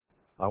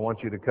I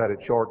want you to cut it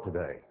short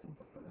today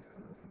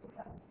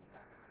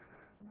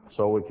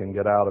so we can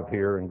get out of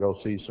here and go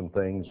see some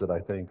things that I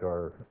think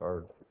are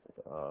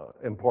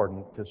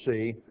important to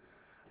see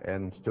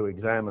and to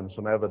examine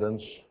some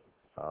evidence.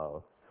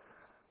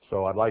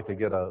 So I'd like to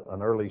get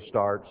an early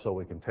start so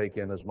we can take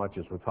in as much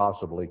as we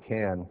possibly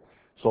can.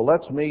 So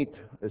let's meet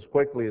as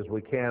quickly as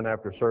we can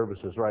after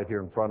services right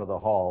here in front of the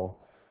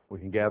hall. We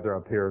can gather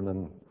up here and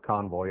then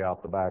convoy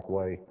out the back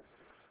way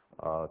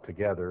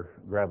together.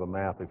 Grab a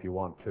map if you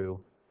want to.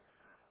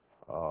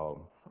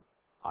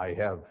 I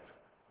have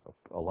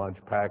a lunch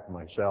packed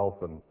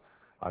myself, and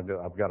I've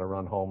got to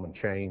run home and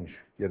change,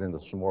 get into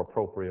some more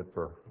appropriate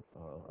for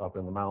up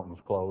in the mountains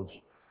clothes,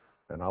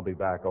 and I'll be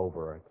back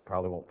over. It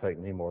probably won't take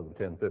me more than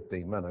 10,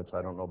 15 minutes.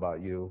 I don't know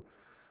about you.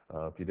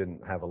 If you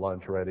didn't have a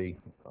lunch ready,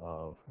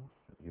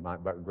 you might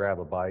grab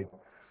a bite.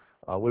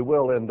 We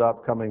will end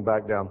up coming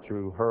back down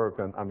through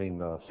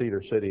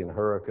Cedar City and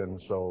Hurricane,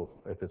 so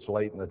if it's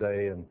late in the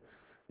day and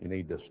you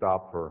need to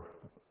stop for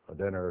a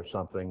dinner or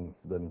something,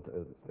 then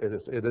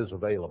it is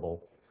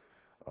available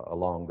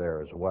along there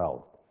as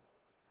well.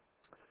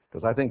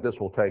 Because I think this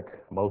will take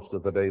most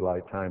of the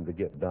daylight time to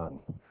get done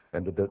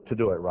and to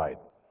do it right.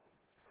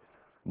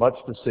 Much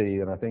to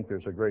see, and I think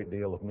there's a great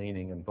deal of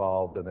meaning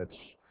involved, and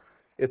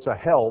it's a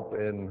help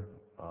in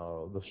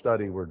the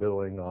study we're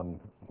doing on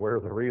where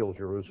the real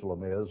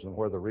Jerusalem is and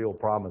where the real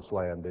promised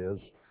land is.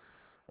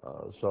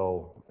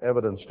 So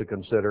evidence to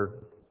consider,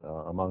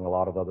 among a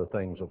lot of other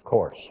things, of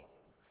course.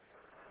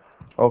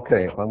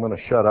 Okay, if I'm going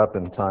to shut up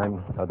in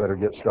time, I better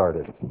get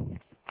started.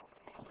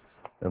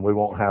 And we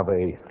won't have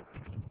a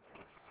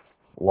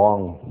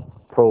long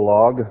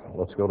prologue.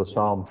 Let's go to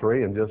Psalm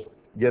 3 and just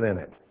get in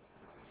it.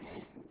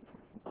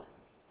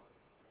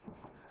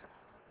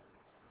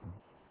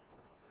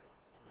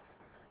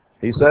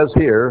 He says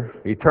here,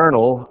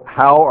 "Eternal,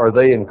 how are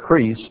they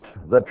increased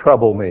that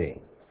trouble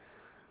me?"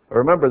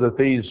 Remember that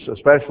these,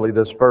 especially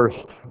this first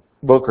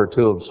book or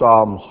two of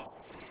Psalms,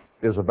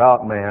 is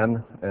about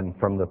man and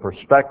from the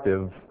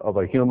perspective of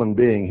a human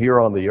being here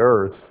on the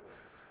earth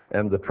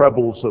and the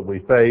troubles that we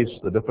face,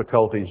 the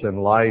difficulties in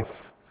life,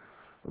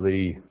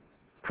 the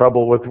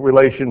trouble with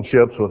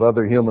relationships with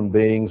other human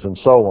beings and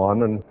so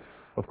on. And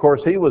of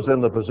course, he was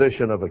in the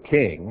position of a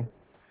king.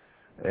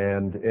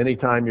 And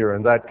anytime you're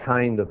in that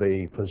kind of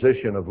a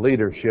position of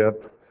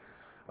leadership,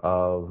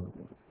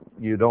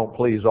 you don't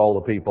please all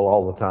the people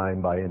all the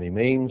time by any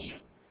means.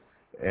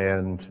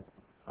 And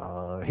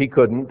he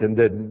couldn't and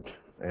didn't,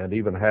 and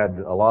even had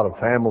a lot of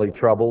family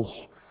troubles.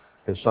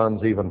 His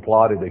sons even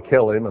plotted to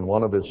kill him, and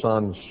one of his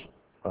sons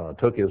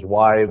took his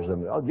wives,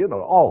 and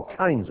all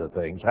kinds of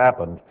things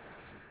happened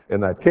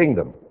in that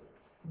kingdom.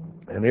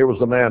 And here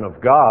was a man of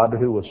God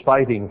who was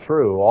fighting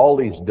through all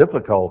these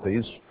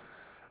difficulties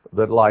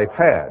that life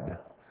had.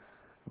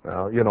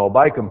 Now,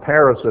 by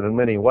comparison, in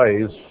many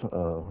ways,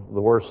 the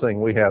worst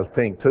thing we have is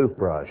pink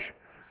toothbrush.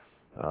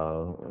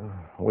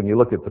 When you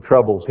look at the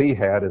troubles he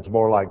had, it's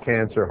more like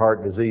cancer,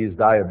 heart disease,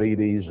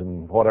 diabetes,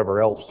 and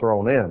whatever else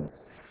thrown in,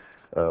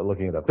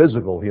 looking at a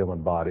physical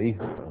human body.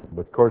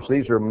 But of course,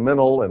 these are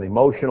mental and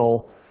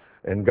emotional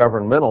and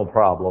governmental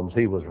problems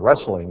he was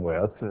wrestling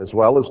with, as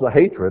well as the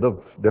hatred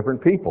of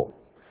different people.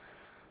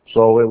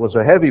 So it was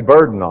a heavy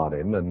burden on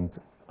him, and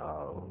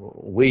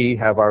we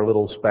have our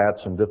little spats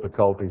and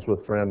difficulties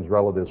with friends,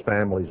 relatives,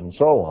 families, and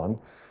so on,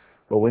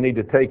 but we need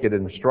to take it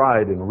in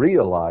stride and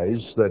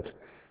realize that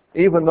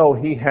even though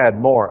he had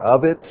more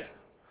of it,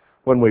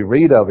 when we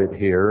read of it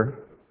here,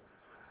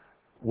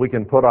 we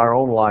can put our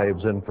own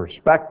lives in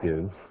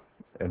perspective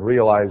and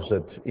realize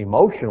that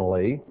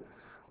emotionally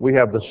we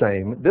have the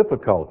same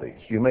difficulties.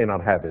 You may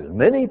not have as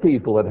many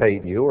people that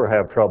hate you or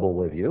have trouble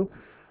with you,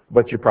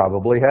 but you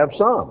probably have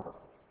some.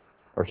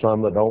 Or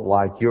some that don't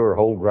like you or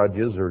hold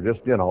grudges, or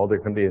just, there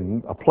can be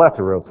a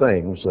plethora of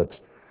things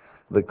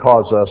that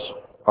cause us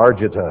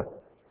argita.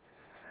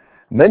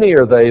 "Many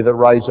are they that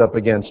rise up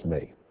against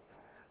me.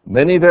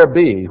 Many there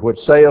be which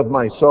say of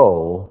my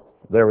soul,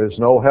 there is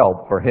no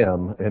help for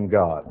him in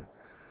God."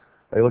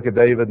 They look at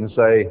David and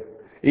say,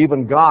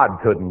 even God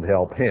couldn't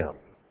help him.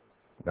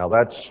 Now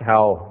that's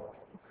how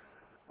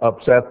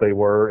upset they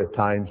were at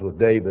times with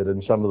David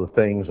and some of the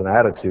things and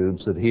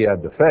attitudes that he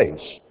had to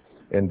face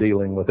in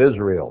dealing with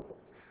Israel.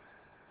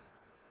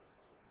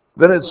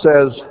 Then it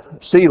says,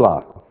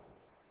 Selah.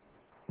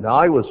 Now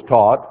I was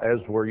taught, as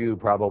were you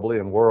probably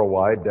in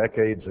Worldwide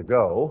decades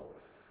ago,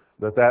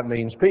 that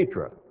means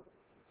Petra.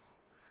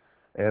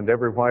 And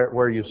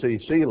everywhere you see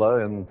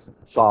Selah in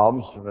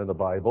Psalms and in the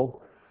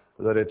Bible,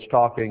 that it's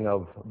talking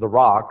of the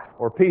rock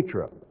or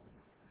Petra.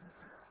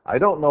 I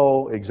don't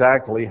know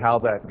exactly how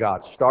that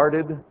got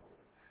started,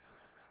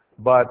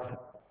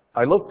 but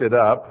I looked it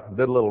up,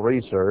 did a little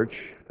research,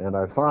 and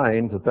I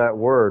find that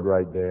word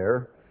right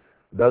there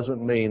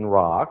doesn't mean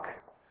rock.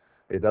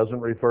 It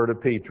doesn't refer to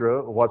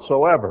Petra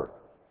whatsoever.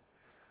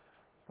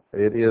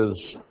 It is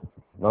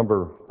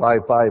number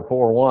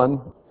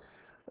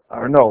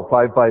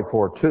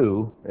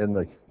 5542 in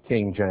the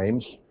King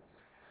James.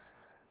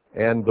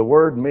 And the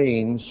word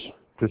means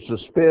to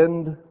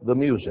suspend the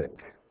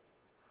music,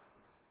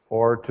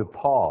 or to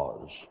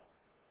pause.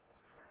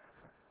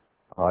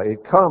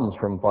 It comes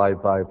from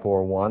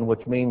 5541,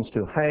 which means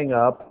to hang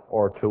up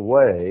or to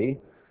weigh,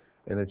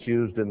 and it's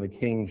used in the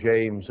King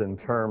James in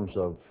terms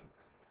of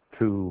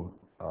to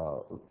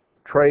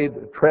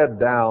tread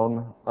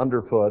down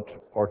underfoot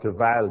or to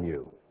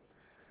value.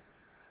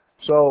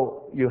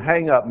 So you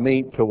hang up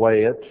meat to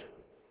weigh it,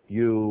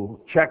 you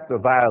check the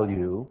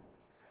value,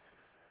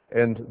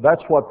 and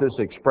that's what this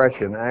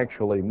expression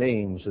actually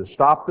means, is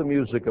stop the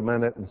music a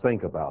minute and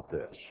think about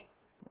this.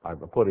 I'm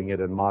putting it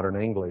in modern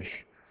English,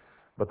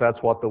 but that's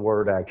what the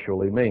word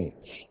actually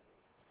means.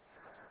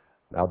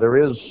 Now there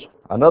is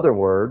another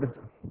word,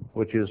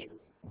 which is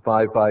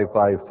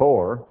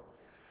 5554,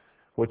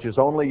 which is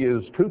only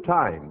used 2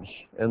 times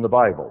in the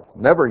Bible,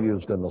 never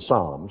used in the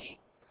Psalms.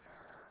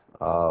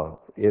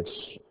 It's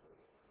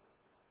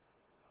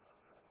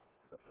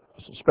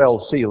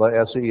spelled Sela,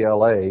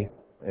 S-E-L-A.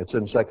 It's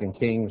in 2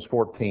 Kings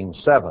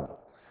 14:7,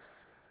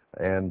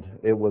 and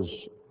it was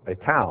a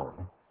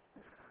town.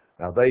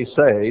 Now they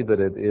say that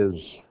it is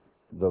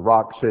the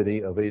rock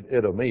city of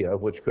Idumea,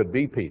 which could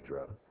be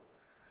Petra.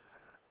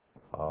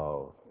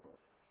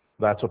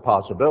 That's a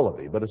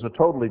possibility, but it's a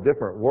totally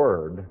different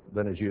word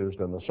than is used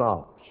in the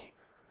Psalms,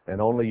 and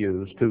only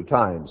used 2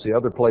 times. The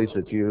other place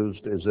it's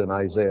used is in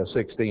Isaiah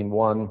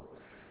 16:1,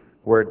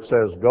 where it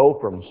says, "Go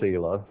from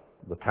Sela,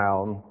 the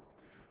town,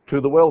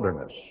 to the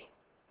wilderness."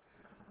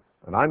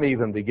 And I'm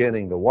even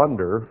beginning to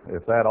wonder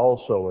if that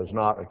also is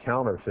not a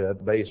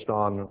counterfeit based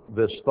on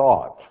this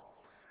thought.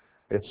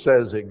 It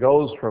says it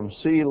goes from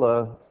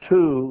Sela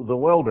to the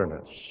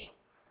wilderness.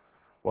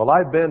 Well,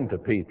 I've been to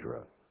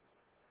Petra,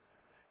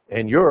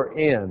 and you're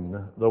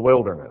in the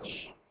wilderness.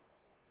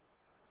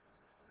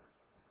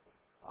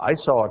 I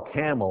saw a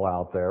camel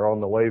out there on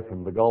the way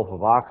from the Gulf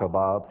of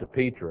Aqaba up to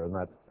Petra in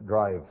that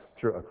drive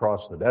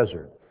across the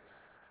desert.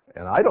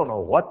 And I don't know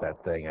what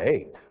that thing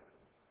ate.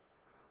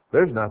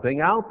 There's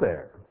nothing out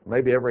there.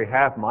 Maybe every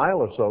half mile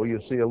or so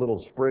you see a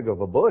little sprig of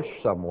a bush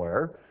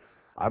somewhere.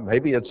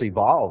 Maybe it's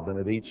evolved and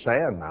it eats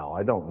sand now.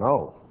 I don't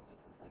know.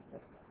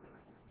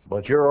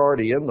 But you're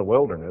already in the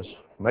wilderness.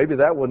 Maybe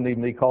that wouldn't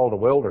even be called a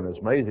wilderness.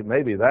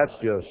 Maybe that's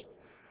just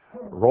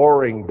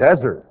roaring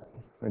desert.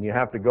 And you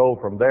have to go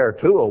from there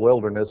to a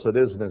wilderness that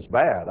isn't as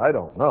bad. I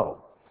don't know.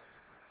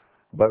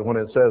 But when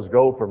it says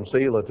go from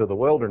Sela to the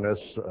wilderness,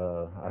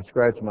 I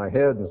scratch my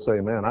head and say,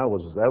 man, that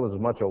was as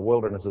much a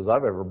wilderness as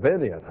I've ever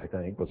been in, I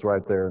think. Was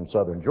right there in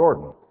southern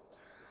Jordan.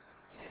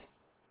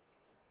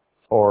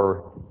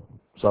 Or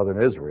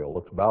southern Israel.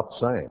 Looks about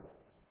the same.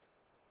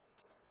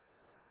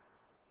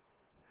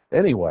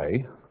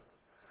 Anyway,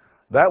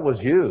 that was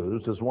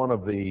used as one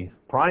of the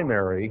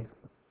primary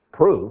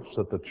proofs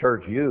that the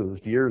church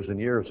used years and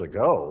years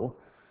ago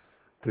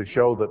to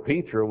show that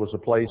Petra was a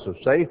place of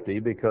safety,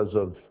 because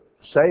of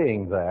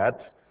saying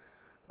that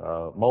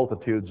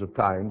multitudes of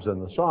times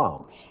in the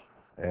Psalms.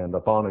 And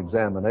upon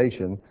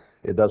examination,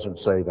 it doesn't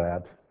say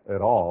that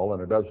at all,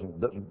 and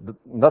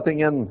nothing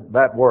in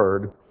that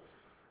word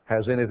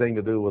has anything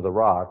to do with the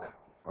rock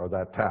or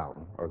that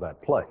town or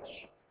that place.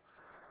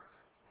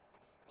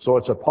 So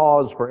it's a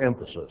pause for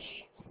emphasis.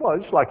 Well,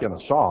 it's like in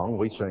a song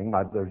we sing,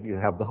 you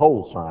have the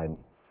hold sign,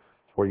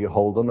 where you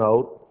hold a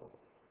note,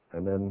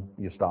 and then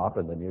you stop,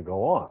 and then you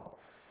go on.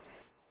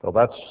 So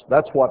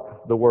that's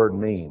what the word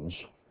means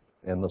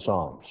in the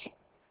Psalms.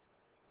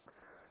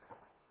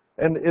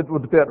 And it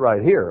would fit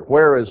right here.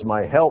 Where is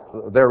my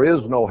help? There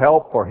is no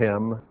help for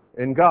him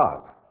in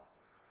God.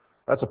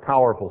 That's a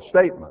powerful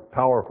statement,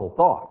 powerful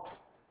thought.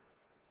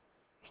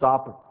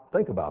 Stop and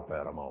think about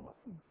that a moment.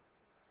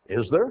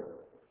 Is there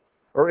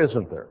or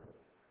isn't there?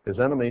 His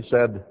enemy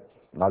said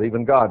not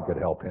even God could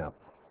help him.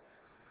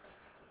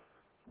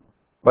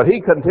 But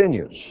he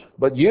continues,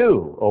 but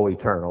you, O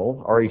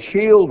Eternal, are a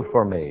shield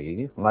for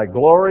me, my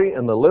glory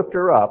and the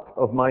lifter up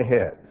of my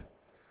head.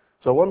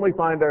 So when we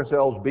find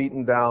ourselves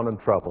beaten down and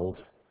troubled,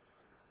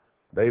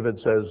 David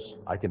says,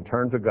 I can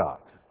turn to God.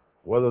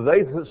 Whether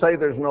they say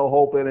there's no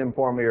hope in him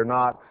for me or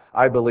not,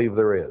 I believe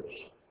there is.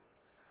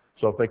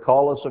 So if they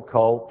call us a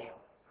cult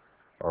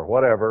or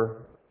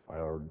whatever,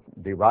 or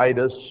deride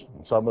us,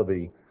 some of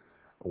the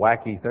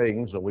wacky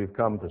things that we've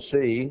come to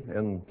see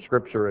in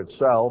Scripture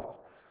itself,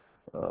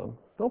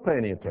 don't pay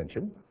any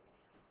attention.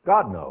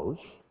 God knows.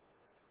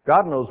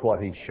 God knows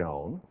what he's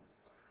shown.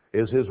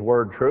 Is his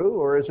word true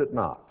or is it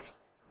not?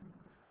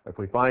 If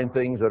we find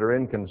things that are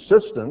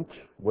inconsistent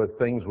with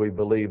things we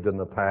believed in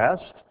the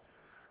past,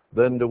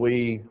 then do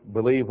we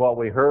believe what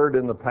we heard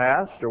in the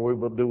past, or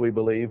do we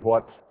believe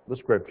what the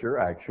Scripture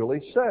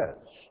actually says?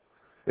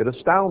 It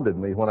astounded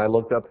me when I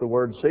looked up the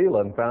word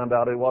Sela and found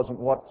out it wasn't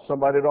what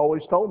somebody had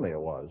always told me it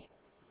was,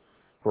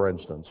 for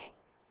instance.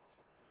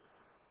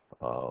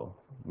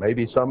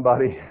 Maybe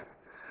somebody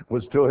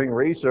was doing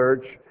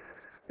research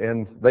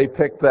and they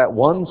picked that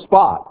one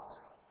spot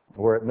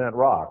where it meant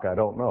rock. I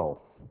don't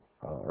know.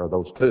 Or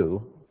those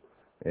two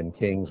in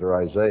Kings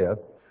or Isaiah.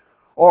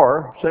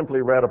 Or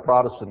simply read a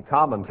Protestant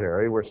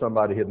commentary where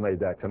somebody had made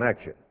that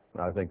connection.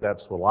 I think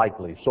that's the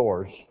likely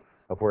source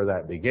of where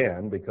that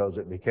began, because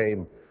it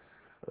became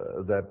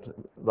that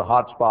the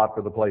hot spot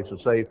for the place of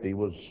safety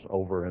was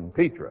over in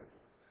Petra.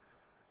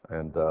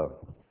 And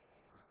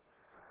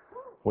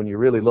when you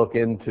really look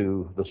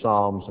into the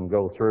Psalms and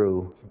go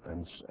through,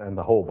 and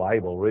the whole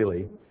Bible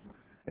really,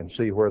 and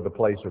see where the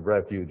place of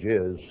refuge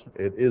is,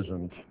 it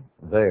isn't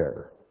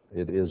there.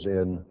 It is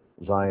in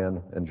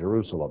Zion and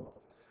Jerusalem.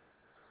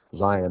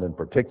 Zion in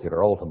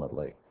particular,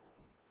 ultimately.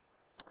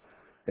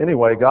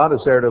 Anyway, God is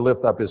there to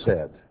lift up his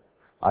head.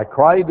 I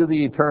cried to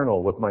the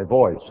Eternal with my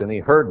voice, and he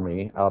heard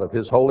me out of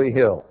his holy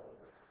hill.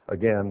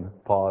 Again,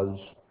 pause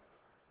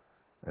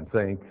and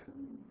think.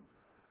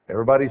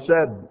 Everybody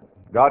said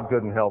God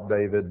couldn't help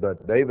David,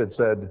 but David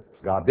said,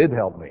 God did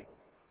help me.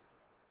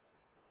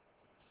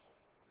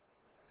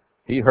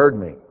 He heard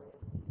me.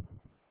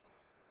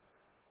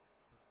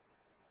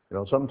 You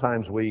know,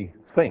 sometimes we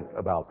think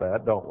about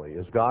that, don't we?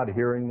 Is God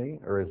hearing me,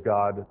 or is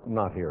God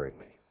not hearing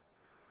me?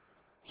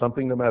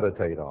 Something to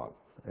meditate on.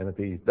 And if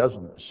he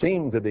doesn't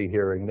seem to be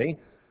hearing me,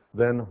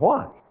 then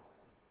why?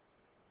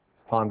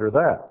 Ponder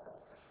that.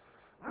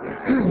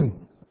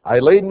 I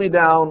laid me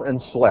down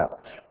and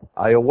slept.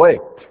 I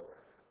awaked,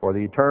 for the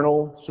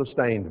Eternal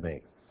sustained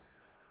me.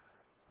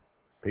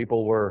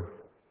 People were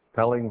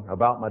telling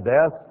about my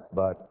death,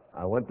 but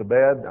I went to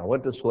bed, I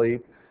went to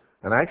sleep,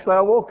 and actually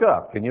I woke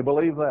up. Can you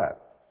believe that?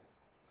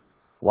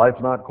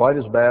 Life's not quite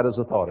as bad as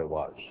I thought it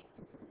was.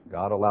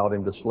 God allowed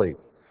him to sleep.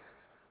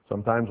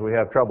 Sometimes we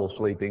have trouble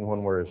sleeping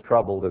when we're as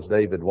troubled as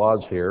David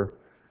was here,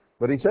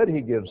 but he said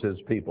he gives his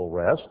people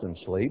rest and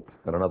sleep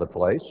in another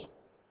place.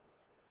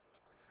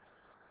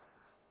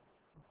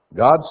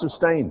 God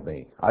sustained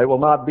me. I will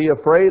not be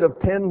afraid of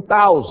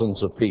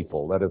 10,000s of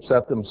people that have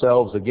set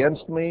themselves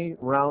against me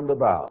round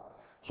about.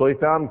 So he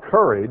found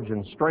courage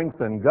and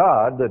strength in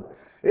God that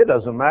it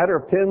doesn't matter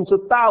if tens of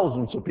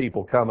thousands of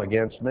people come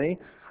against me.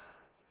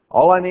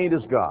 All I need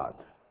is God.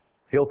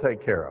 He'll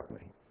take care of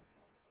me.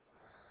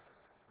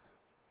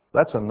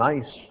 That's a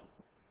nice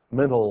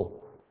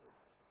mental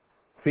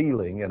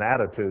feeling and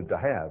attitude to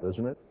have,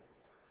 isn't it?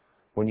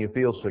 When you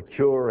feel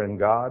secure in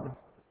God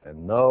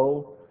and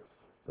know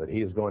that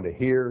he is going to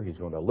hear, he's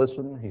going to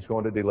listen, he's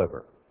going to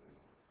deliver.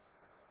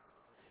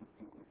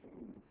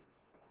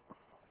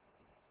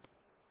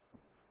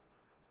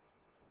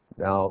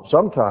 Now,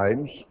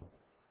 sometimes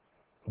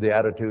the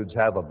attitudes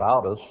have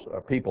about us,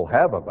 or people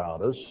have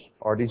about us,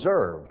 are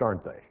deserved,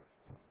 aren't they?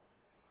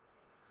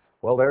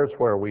 Well, there's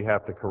where we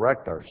have to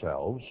correct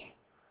ourselves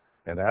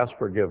and ask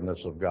forgiveness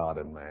of God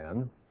and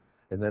man,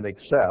 and then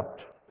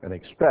accept and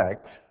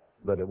expect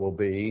that it will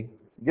be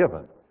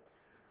given.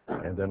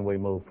 And then we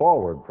move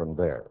forward from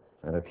there.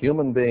 And if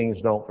human beings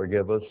don't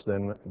forgive us,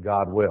 then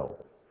God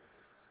will.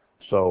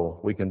 So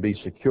we can be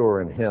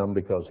secure in him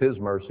because his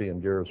mercy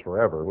endures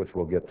forever, which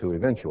we'll get to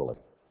eventually.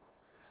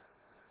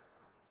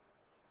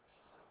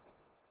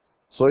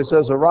 So he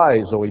says,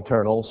 arise, O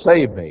Eternal,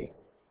 save me.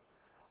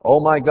 O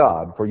my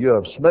God, for you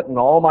have smitten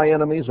all my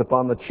enemies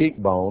upon the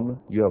cheekbone.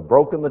 You have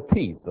broken the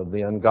teeth of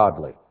the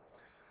ungodly.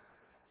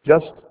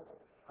 Just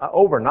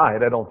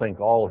overnight, I don't think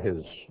all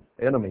his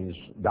enemies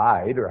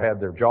died or had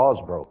their jaws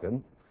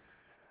broken.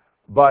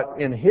 But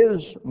in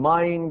his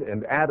mind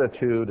and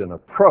attitude and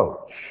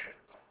approach,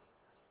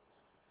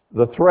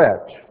 the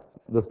threat,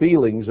 the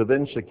feelings of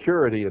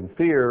insecurity and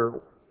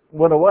fear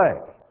went away.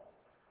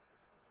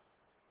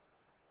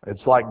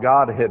 It's like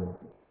God had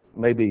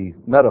maybe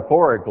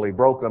metaphorically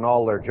broken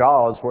all their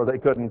jaws where they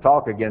couldn't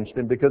talk against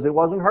him because it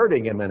wasn't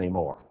hurting him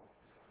anymore.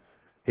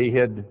 He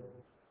had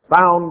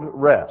found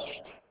rest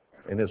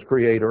in his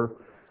Creator,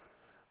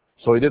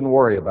 so he didn't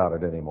worry about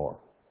it anymore.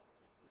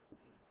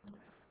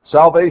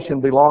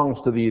 Salvation belongs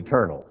to the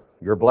Eternal.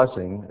 Your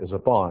blessing is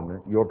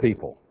upon your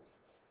people.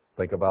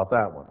 Think about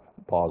that one.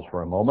 Pause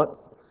for a moment.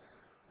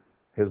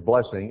 His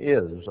blessing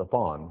is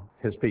upon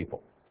his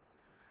people.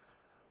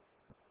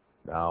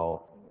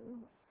 Now,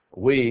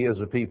 we as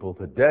a people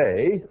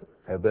today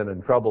have been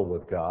in trouble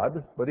with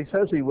God, but he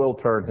says he will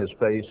turn his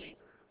face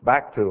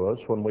back to us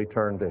when we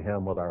turn to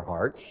him with our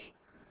hearts.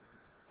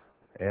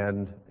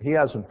 And he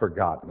hasn't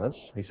forgotten us.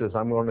 He says,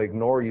 I'm going to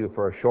ignore you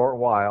for a short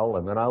while,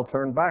 and then I'll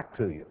turn back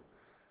to you.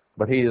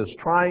 But he is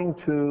trying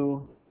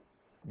to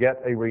get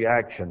a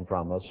reaction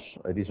from us,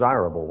 a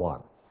desirable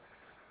one.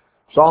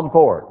 Psalm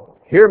 4,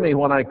 hear me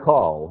when I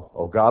call,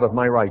 O God of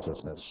my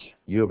righteousness.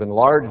 You have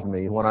enlarged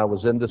me when I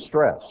was in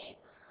distress.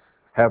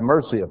 Have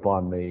mercy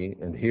upon me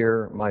and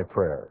hear my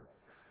prayer.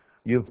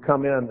 You've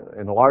come in,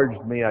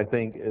 enlarged me, I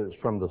think, is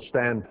from the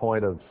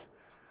standpoint of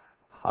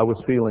I was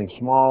feeling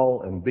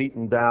small and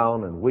beaten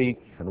down and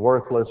weak and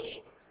worthless,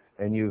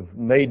 and you've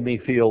made me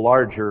feel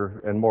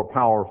larger and more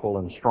powerful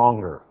and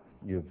stronger.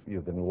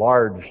 You've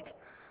enlarged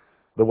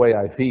the way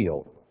I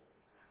feel.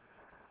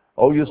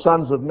 O you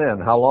sons of men,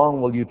 how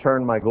long will you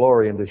turn my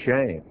glory into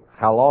shame?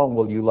 How long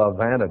will you love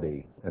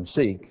vanity and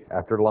seek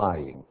after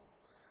lying?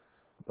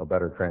 A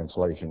better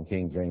translation,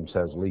 King James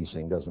says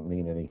leasing, doesn't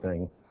mean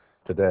anything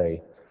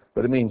today,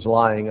 but it means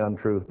lying,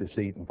 untruth,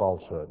 deceit, and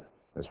falsehood.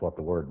 That's what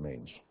the word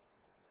means.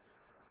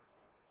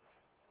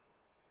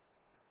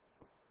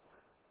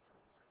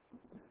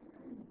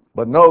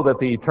 But know that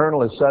the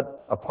eternal is set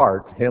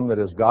apart, him that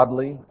is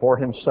godly, for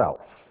himself.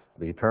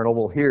 The eternal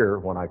will hear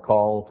when I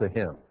call to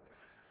him.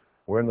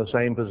 We're in the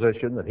same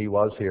position that he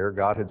was here.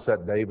 God had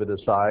set David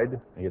aside.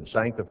 He had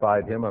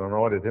sanctified him and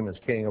anointed him as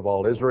king of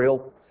all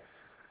Israel.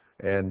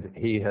 And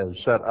he has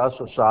set us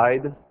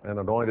aside and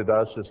anointed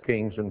us as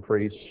kings and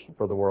priests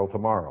for the world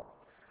tomorrow.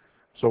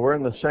 So we're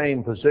in the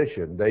same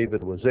position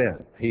David was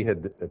in. He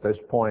had, at this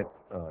point,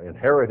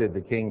 inherited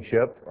the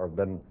kingship or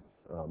been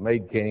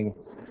made king,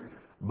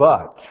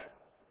 but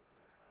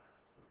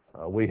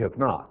we have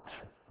not.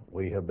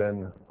 We have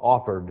been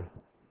offered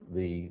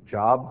the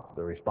job,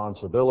 the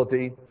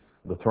responsibility,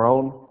 the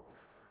throne,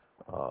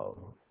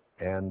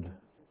 and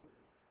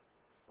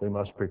we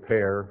must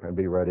prepare and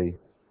be ready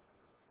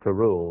to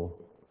rule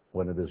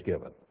when it is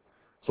given.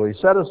 So he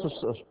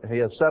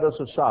has set us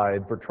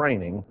aside for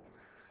training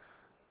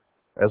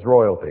as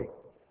royalty.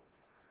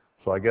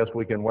 So I guess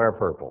we can wear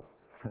purple,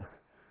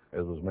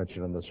 as was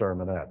mentioned in the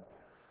sermonette.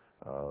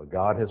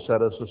 God has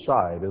set us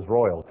aside as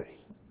royalty,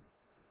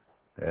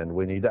 and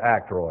we need to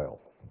act royal.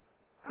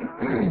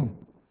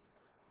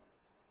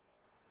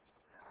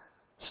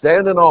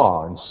 Stand in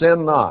awe and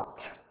sin not.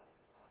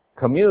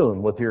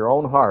 Commune with your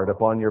own heart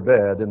upon your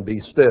bed and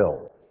be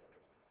still.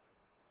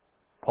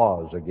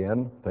 Pause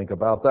again. Think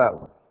about that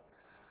one.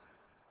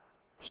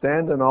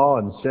 Stand in awe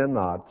and sin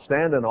not.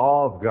 Stand in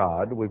awe of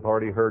God. We've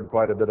already heard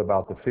quite a bit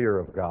about the fear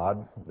of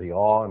God, the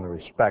awe and the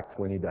respect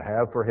we need to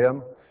have for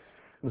him.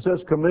 It says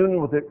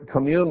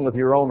commune with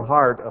your own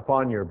heart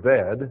upon your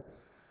bed.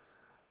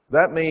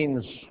 That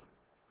means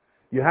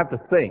you have to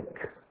think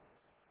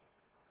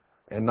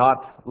and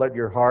not let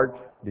your heart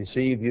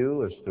deceive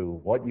you as to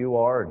what you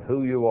are and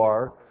who you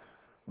are,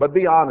 but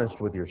be honest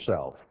with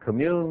yourself.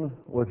 Commune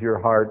with your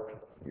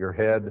heart, your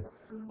head,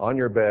 on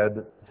your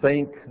bed.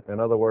 Think, in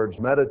other words,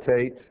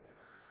 meditate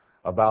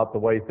about the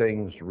way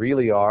things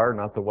really are,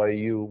 not the way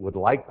you would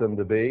like them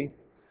to be.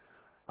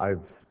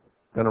 I've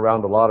been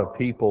around a lot of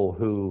people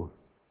who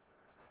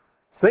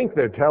think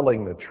they're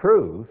telling the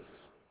truth,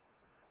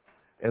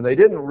 and they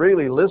didn't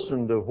really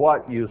listen to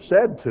what you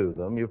said to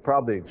them. You've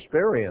probably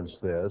experienced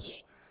this,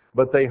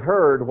 but they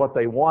heard what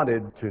they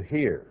wanted to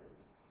hear.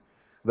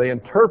 They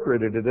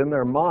interpreted it in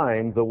their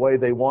mind the way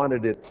they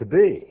wanted it to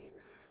be.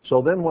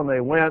 So then when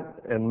they went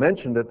and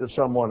mentioned it to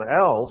someone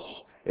else,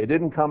 it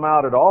didn't come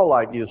out at all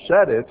like you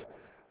said it,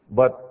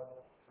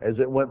 but as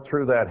it went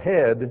through that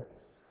head,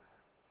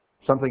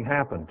 something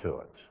happened to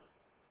it.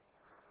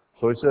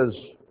 So he says,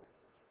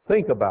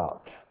 think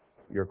about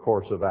your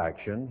course of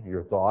action,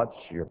 your thoughts,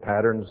 your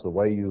patterns, the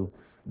way you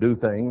do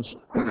things,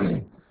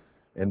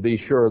 and be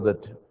sure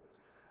that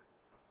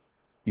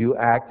you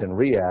act and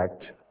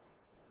react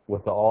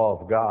with the awe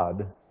of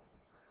God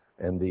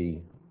and the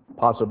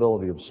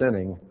possibility of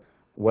sinning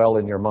well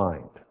in your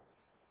mind.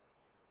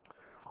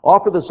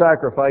 Offer the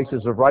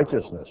sacrifices of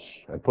righteousness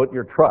and put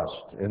your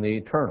trust in the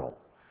eternal.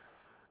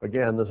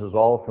 Again, this is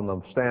all from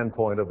the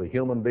standpoint of a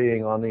human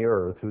being on the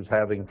earth who's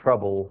having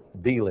trouble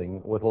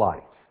dealing with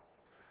life.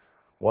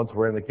 Once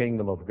we're in the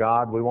kingdom of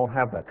God, we won't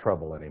have that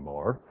trouble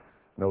anymore.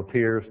 No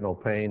tears, no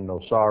pain,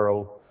 no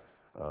sorrow,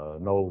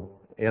 no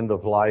end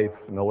of life,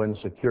 no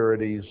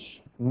insecurities,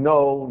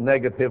 no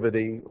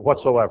negativity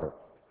whatsoever.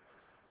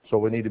 So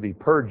we need to be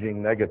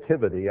purging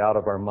negativity out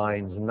of our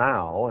minds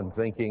now and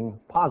thinking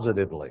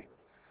positively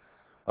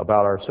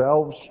about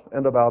ourselves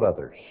and about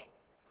others.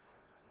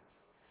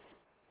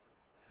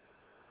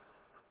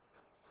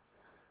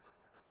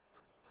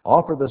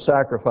 Offer the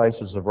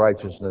sacrifices of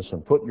righteousness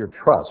and put your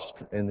trust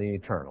in the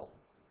eternal.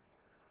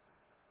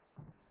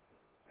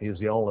 He is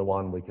the only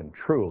one we can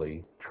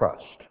truly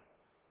trust.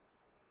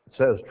 It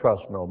says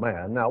trust no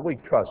man. Now, we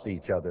trust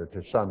each other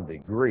to some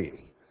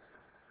degree,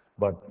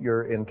 but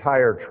your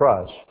entire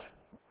trust,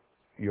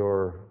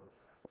 your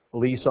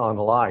lease on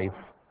life,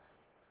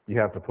 you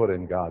have to put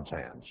in God's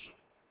hands.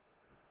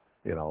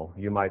 You know,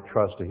 you might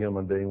trust a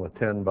human being with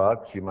 $10.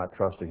 You might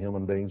trust a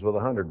human being with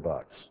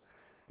 $100.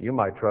 You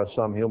might trust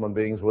some human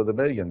beings with $1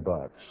 million.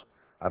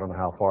 I don't know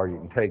how far you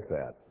can take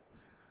that.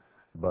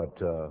 But,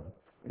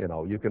 you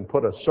know, you can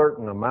put a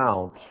certain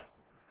amount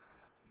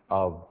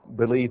of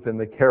belief in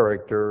the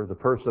character, the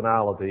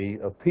personality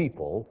of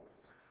people,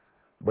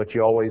 but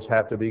you always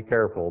have to be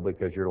careful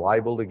because you're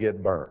liable to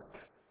get burned.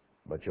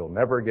 But you'll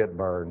never get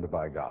burned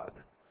by God.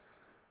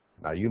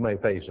 Now, you may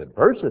face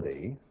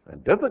adversity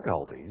and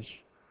difficulties,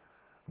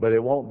 but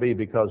it won't be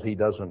because he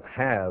doesn't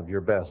have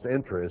your best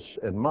interests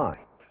in mind.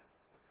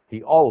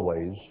 He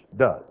always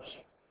does.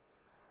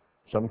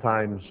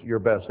 Sometimes your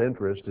best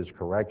interest is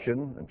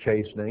correction and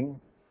chastening.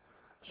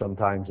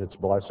 Sometimes it's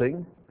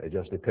blessing. It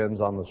just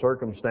depends on the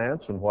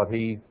circumstance and what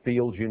he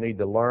feels you need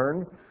to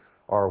learn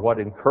or what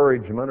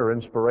encouragement or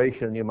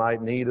inspiration you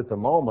might need at the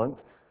moment,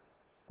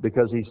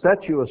 because he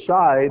sets you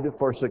aside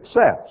for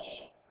success.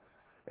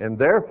 And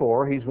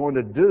therefore, he's going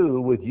to do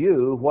with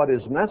you what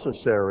is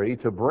necessary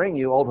to bring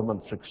you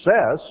ultimate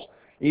success,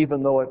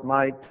 even though it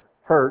might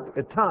hurt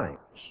at times.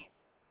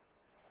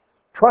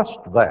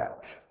 Trust that.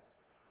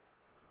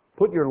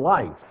 Put your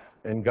life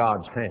in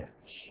God's hands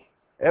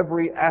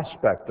Every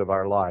aspect of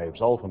our lives,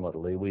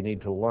 ultimately, we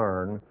need to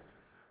learn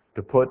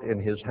to put in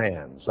His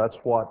hands. That's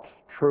what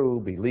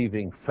true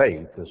believing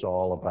faith is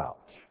all about.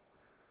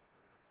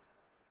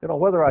 You know,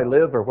 whether I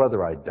live or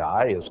whether I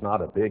die is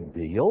not a big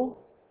deal.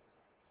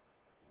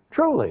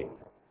 Truly.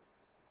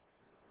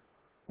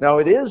 Now,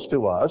 it is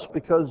to us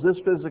because this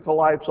physical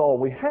life's all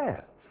we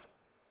have.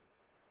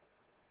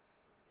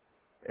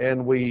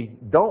 And we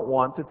don't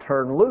want to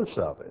turn loose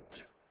of it.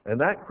 And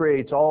that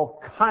creates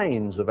all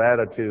kinds of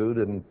attitude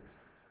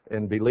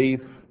and belief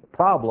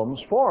problems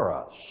for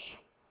us.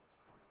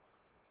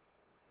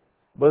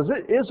 But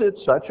is it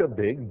such a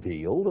big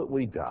deal that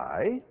we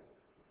die?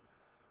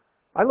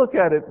 I look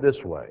at it this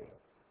way.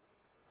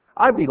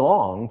 I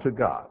belong to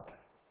God.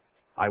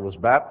 I was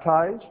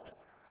baptized.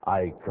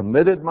 I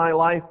committed my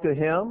life to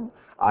Him.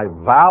 I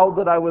vowed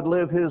that I would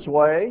live His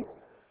way.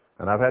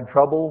 And I've had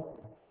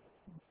trouble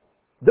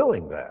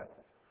doing that.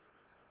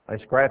 I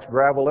scratch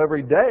gravel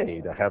every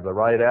day to have the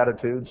right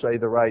attitude, say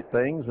the right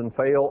things, and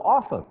fail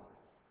often.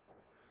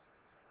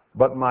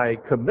 But my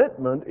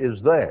commitment is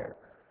there.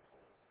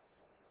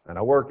 And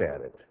I work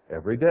at it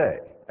every day,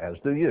 as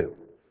do you.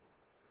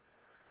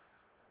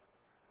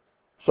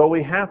 So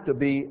we have to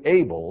be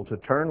able to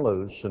turn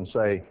loose and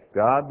say,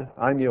 God,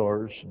 I'm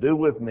yours. Do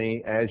with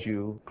me as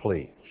you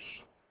please.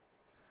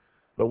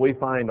 But we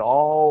find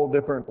all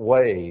different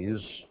ways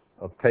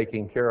of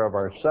taking care of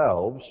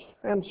ourselves,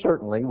 and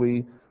certainly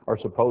we are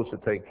supposed to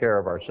take care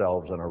of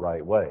ourselves in a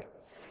right way.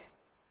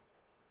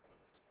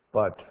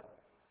 But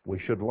we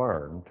should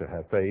learn to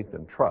have faith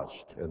and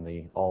trust in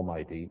the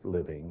almighty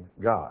living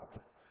God.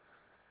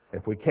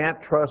 If we can't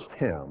trust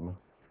Him,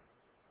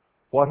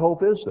 what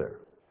hope is there?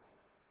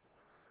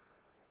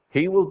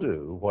 He will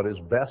do what is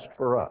best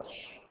for us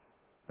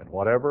in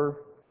whatever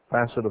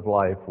facet of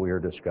life we are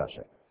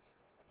discussing.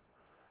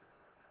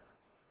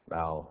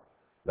 Now,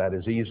 that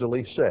is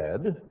easily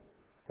said.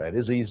 That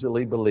is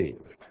easily believed.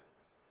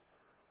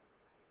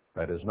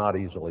 That is not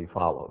easily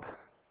followed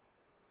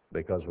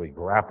because we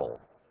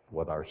grapple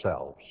with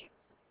ourselves,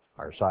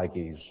 our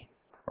psyches,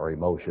 our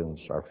emotions,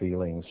 our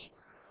feelings,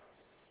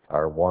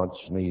 our wants,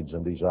 needs,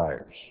 and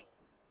desires.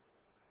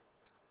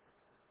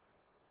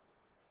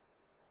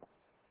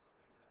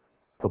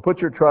 So put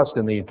your trust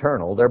in the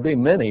eternal. There be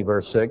many,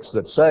 verse 6,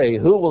 that say,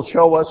 who will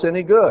show us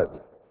any good?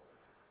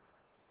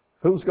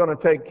 Who's going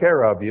to take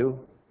care of you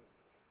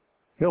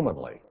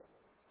humanly?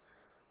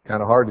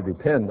 Kind of hard to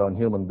depend on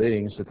human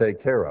beings to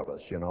take care of us,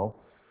 you know.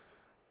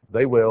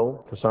 They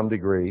will, to some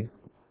degree,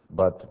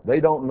 but they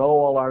don't know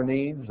all our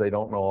needs. They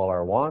don't know all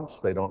our wants.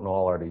 They don't know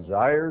all our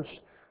desires.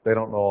 They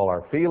don't know all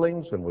our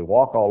feelings, and we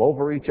walk all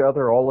over each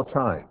other all the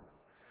time.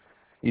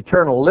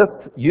 Eternal,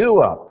 lift you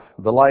up,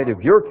 the light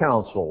of your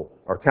counsel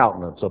or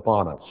countenance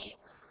upon us.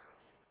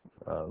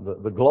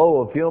 The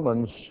glow of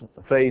humans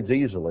fades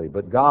easily,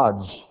 but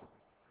God's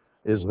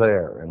is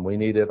there, and we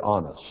need it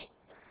on us.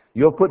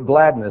 You have put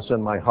gladness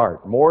in my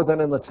heart, more than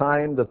in the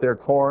time that their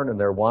corn and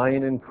their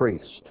wine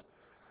increased.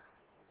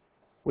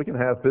 We can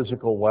have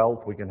physical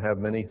wealth, we can have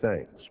many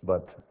things,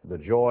 but the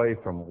joy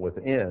from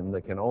within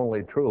that can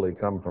only truly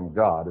come from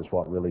God is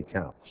what really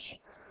counts.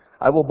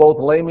 I will both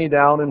lay me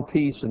down in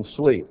peace and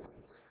sleep.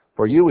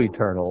 For you,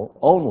 eternal,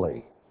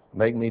 only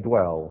make me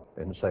dwell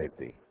in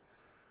safety.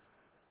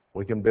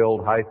 We can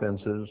build high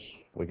fences,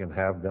 we can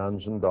have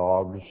guns and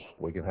dogs,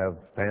 we can have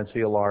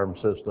fancy alarm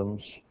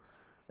systems,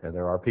 and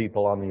there are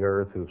people on the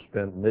earth who've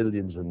spent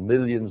millions and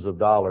millions of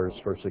dollars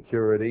for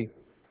security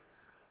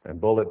and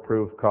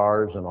bulletproof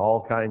cars and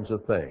all kinds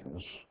of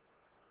things,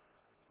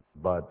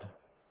 but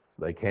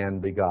they can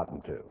be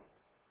gotten to.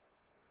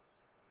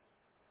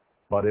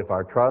 But if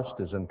our trust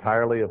is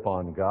entirely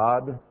upon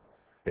God,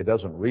 it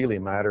doesn't really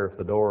matter if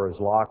the door is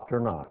locked or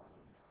not,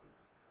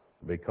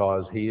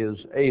 because He is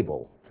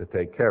able to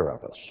take care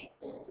of us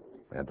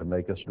and to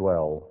make us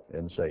dwell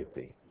in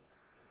safety.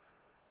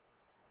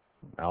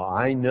 Now,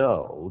 I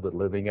know that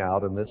living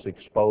out in this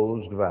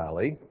exposed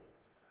valley,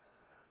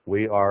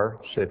 we are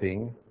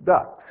sitting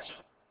ducks,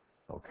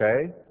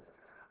 okay?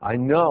 I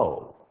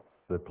know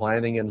that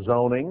planning and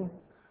zoning,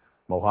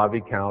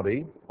 Mojave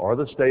County, or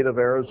the state of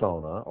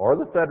Arizona, or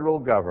the federal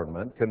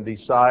government can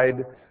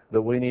decide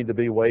that we need to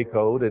be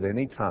Waco'd at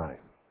any time.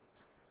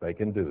 They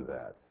can do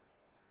that.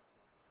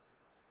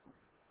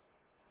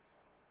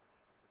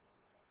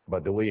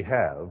 But do we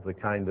have the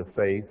kind of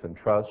faith and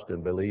trust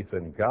and belief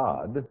in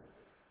God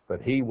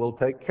that He will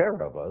take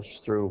care of us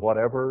through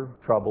whatever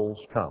troubles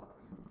come?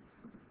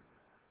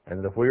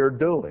 And if we are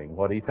doing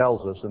what He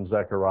tells us in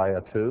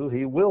Zechariah 2,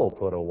 He will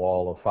put a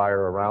wall of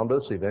fire around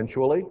us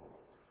eventually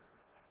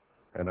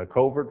and a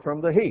covert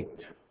from the heat.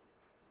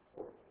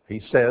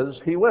 He says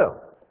He will.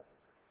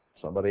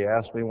 Somebody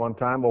asked me one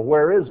time, well,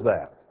 where is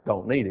that?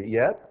 Don't need it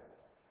yet.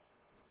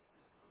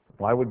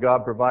 Why would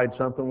God provide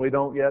something we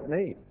don't yet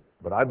need?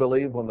 But I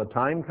believe when the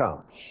time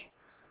comes,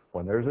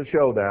 when there's a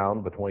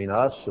showdown between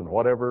us and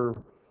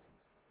whatever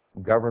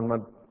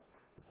government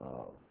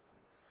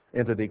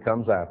entity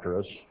comes after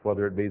us,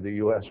 whether it be the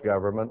U.S.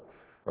 government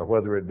or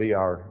whether it be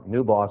our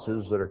new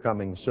bosses that are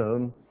coming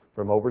soon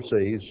from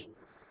overseas,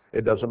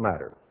 it doesn't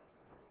matter.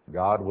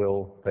 God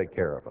will take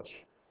care of us.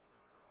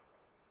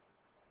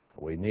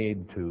 We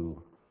need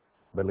to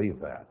believe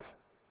that.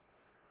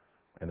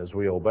 And as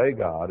we obey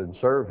God and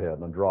serve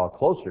Him and draw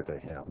closer to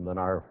Him, then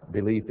our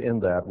belief in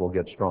that will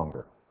get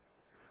stronger.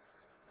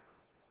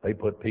 They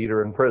put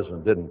Peter in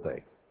prison, didn't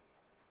they?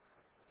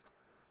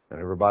 And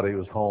everybody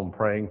was home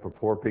praying for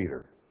poor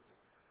Peter.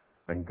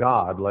 And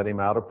God let him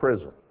out of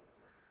prison.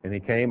 And he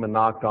came and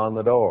knocked on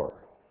the door.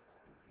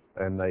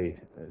 And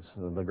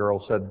the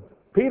girl said,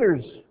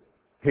 "Peter's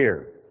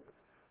here."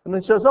 And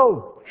he says,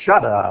 "Oh,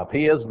 shut up.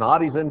 He is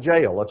not. He's in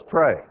jail. Let's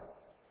pray."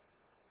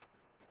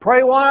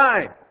 Pray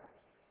why?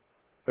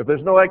 If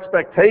there's no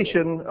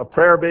expectation of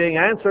prayer being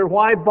answered,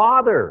 why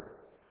bother?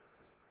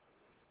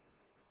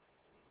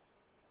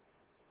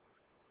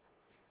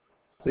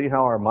 See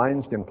how our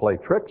minds can play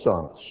tricks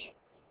on us.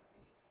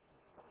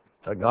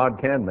 That God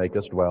can make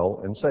us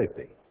dwell in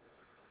safety.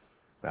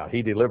 Now,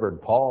 He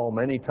delivered Paul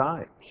many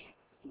times.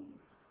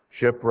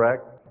 Shipwreck,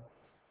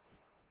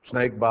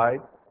 snake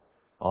bite,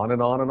 on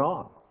and on and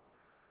on.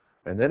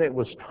 And then it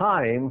was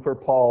time for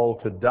Paul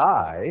to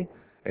die,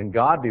 and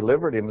God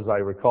delivered him, as I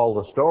recall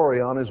the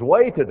story, on his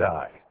way to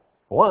die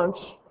once.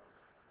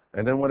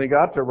 And then when he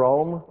got to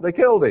Rome, they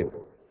killed him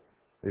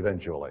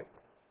eventually.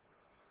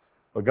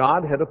 But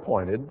God had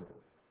appointed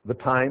the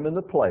time and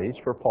the place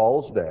for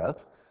Paul's death,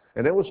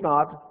 and it was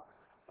not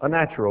a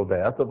natural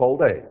death of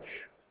old age,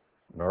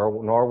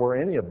 nor were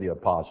any of the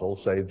apostles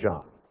save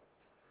John.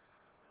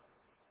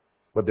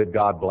 But did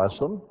God bless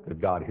them? Did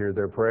God hear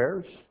their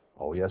prayers?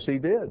 Oh, yes, He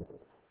did.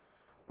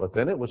 But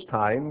then it was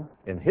time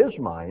in His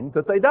mind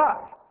that they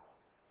die.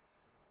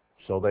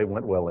 So they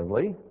went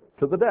willingly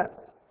to the death,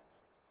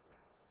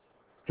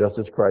 just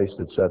as Christ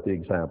had set the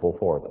example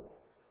for them.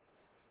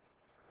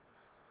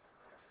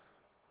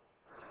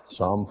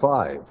 Psalm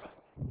 5.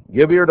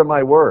 Give ear to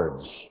my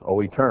words,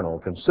 O Eternal,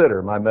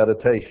 consider my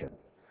meditation.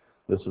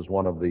 This is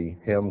one of the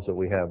hymns that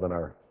we have in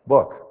our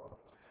book.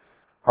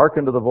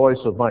 Hearken to the voice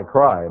of my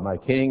cry, my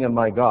King and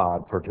my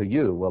God, for to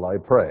you will I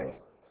pray.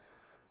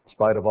 In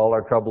spite of all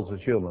our troubles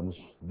as humans,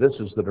 this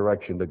is the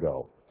direction to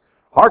go.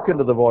 Hearken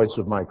to the voice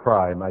of my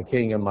cry, my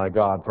King and my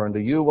God, for unto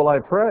you will I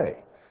pray.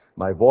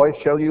 My voice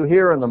shall you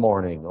hear in the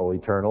morning, O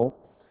Eternal.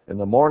 In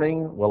the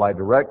morning will I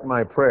direct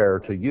my prayer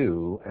to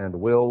you and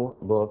will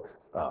look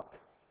up.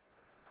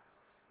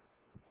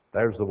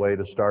 There's the way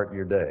to start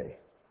your day.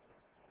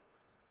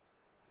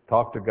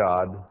 Talk to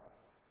God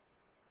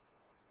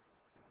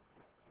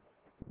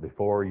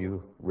before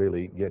you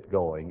really get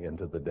going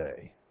into the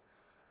day,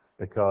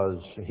 because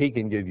He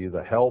can give you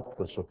the help,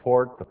 the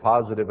support, the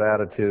positive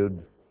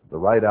attitude, the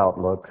right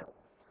outlook,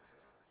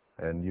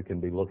 and you can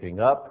be looking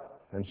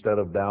up instead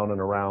of down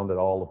and around at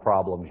all the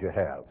problems you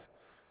have,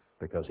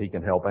 because He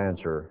can help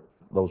answer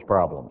those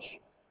problems.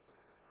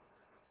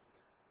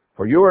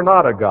 For you are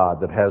not a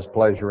God that has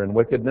pleasure in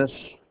wickedness,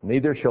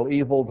 neither shall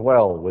evil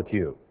dwell with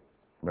you.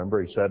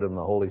 Remember, He said when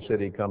the holy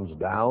city comes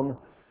down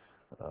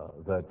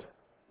that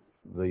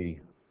the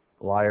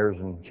liars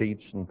and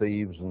cheats and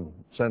thieves and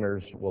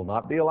sinners will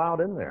not be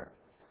allowed in there.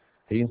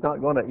 He's not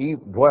going to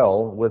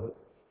dwell with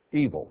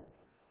evil.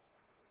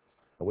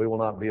 We will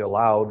not be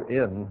allowed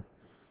in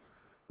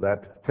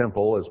that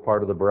temple as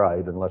part of the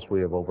bride unless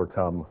we have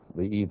overcome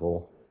the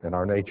evil in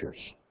our natures.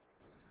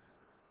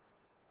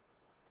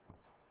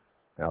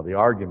 Now, the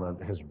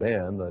argument has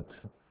been that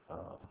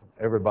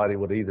everybody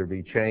would either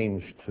be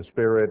changed to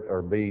spirit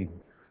or be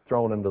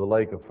thrown into the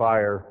lake of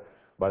fire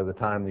by the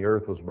time the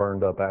earth was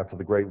burned up after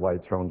the great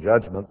white throne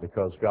judgment,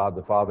 because God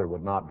the Father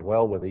would not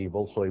dwell with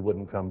evil, so He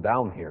wouldn't come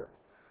down here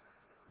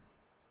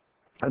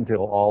until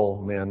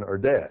all men are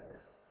dead.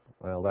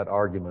 Well, that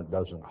argument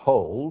doesn't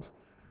hold,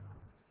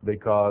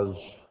 because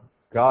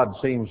God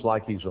seems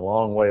like He's a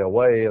long way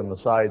away on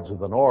the sides of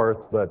the north,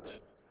 but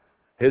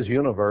His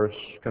universe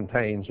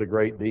contains a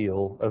great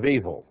deal of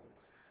evil.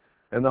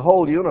 And the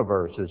whole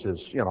universe is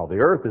the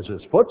earth is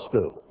His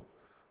footstool.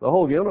 The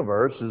whole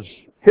universe is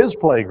His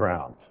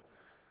playground.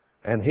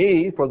 And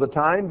He, for the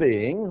time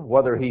being,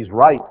 whether He's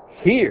right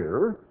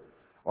here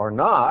or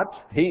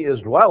not, He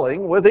is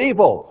dwelling with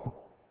evil.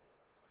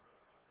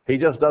 He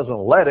just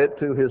doesn't let it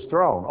to His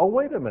throne. Oh,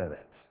 wait a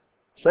minute.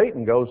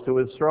 Satan goes to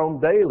his throne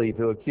daily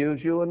to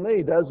accuse you and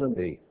me, doesn't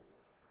he?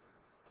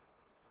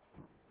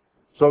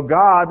 So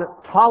God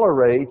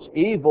tolerates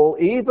evil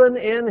even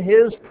in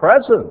His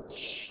presence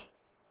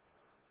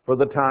for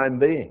the time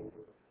being.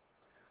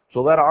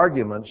 So that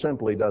argument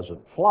simply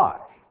doesn't fly.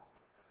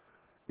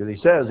 Because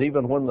He says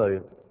even when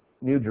the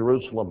New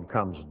Jerusalem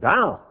comes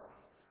down,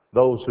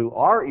 those who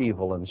are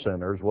evil and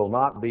sinners will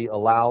not be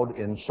allowed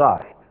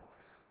inside.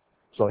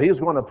 So He's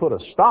going to put a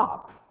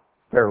stop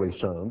fairly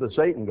soon to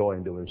Satan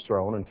going to his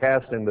throne and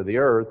cast him to the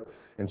earth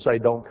and say,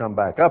 don't come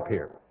back up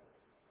here.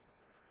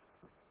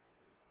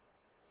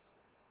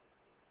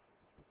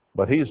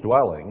 But he's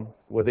dwelling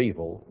with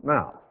evil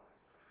now.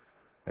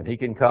 And He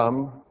can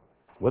come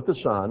with the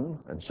Son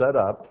and set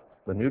up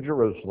the New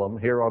Jerusalem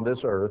here on this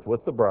earth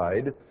with the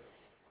bride.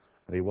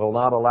 And He will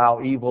not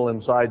allow evil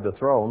inside the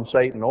throne,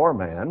 Satan or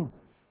man,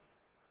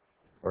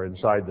 or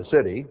inside the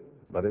city,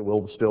 but it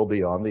will still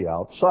be on the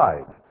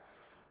outside.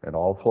 and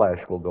all flesh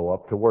will go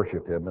up to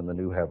worship him in the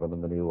new heaven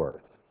and the new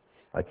earth.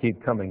 I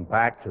keep coming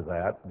back to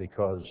that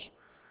because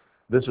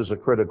this is a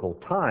critical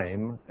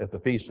time at the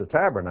Feast of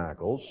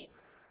Tabernacles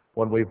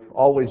when we've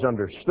always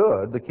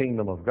understood the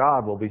kingdom of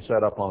God will be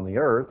set up on the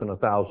earth in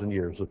 1,000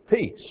 years of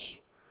peace.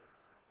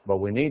 But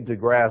we need to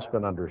grasp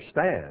and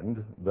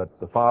understand that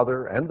the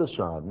Father and the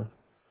Son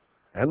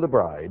and the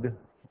bride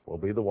will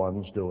be the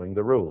ones doing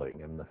the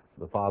ruling, and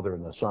the Father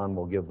and the Son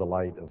will give the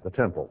light of the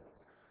temple.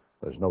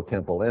 There's no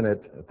temple in it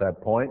at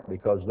that point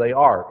because they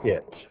are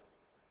it.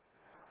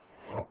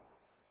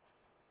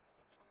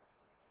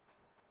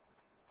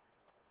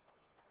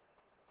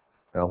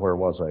 Now, where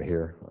was I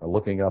here?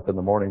 Looking up in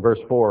the morning, verse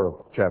 4 of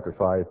chapter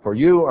 5. For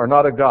you are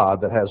not a God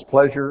that has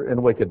pleasure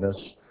in wickedness,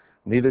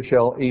 neither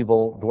shall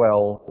evil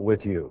dwell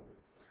with you.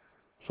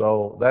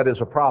 So that is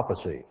a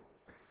prophecy,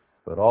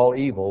 that all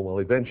evil will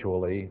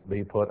eventually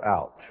be put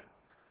out.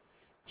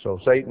 So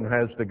Satan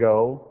has to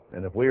go,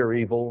 and if we are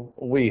evil,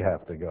 we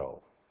have to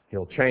go.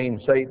 He'll chain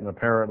Satan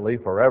apparently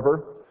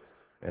forever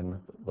in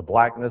the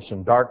blackness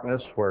and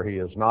darkness where he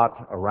is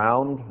not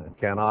around and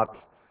cannot.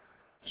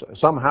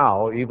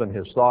 Somehow, even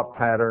his thought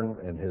pattern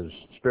and his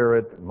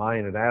spirit,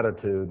 mind, and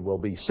attitude will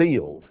be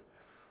sealed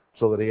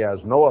so that he has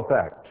no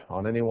effect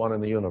on anyone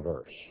in the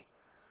universe.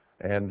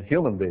 And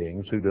human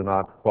beings who do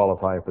not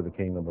qualify for the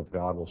kingdom of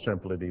God will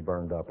simply be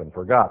burned up and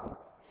forgotten.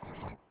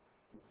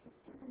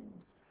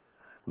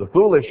 The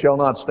foolish shall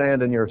not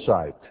stand in your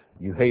sight.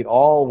 You hate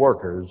all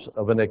workers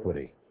of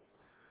iniquity.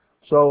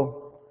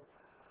 So,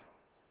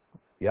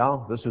 yeah,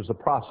 this is a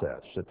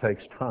process. It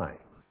takes time.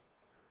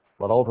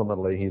 But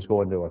ultimately, he's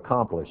going to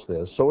accomplish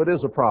this. So it is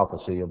a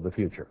prophecy of the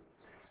future.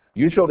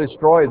 You shall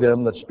destroy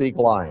them that speak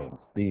lying.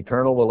 The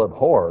Eternal will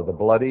abhor the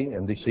bloody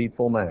and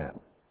deceitful man.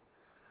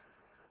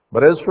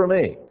 But as for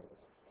me,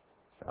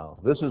 now,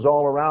 this is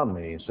all around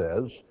me, he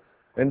says.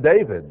 And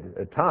David,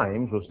 at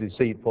times, was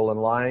deceitful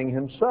and lying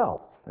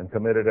himself and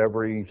committed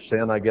every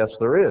sin I guess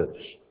there is.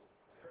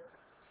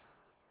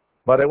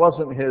 But it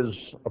wasn't his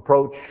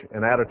approach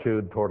and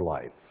attitude toward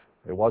life.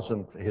 It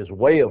wasn't his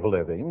way of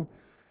living.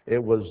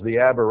 It was the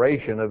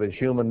aberration of his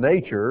human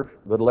nature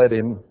that led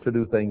him to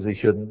do things he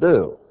shouldn't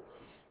do.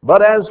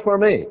 But as for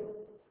me,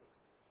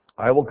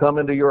 I will come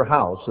into your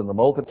house in the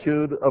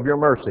multitude of your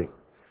mercy.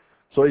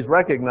 So he's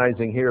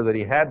recognizing here that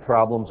he had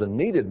problems and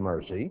needed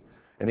mercy,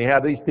 and he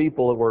had these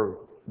people that were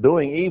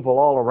doing evil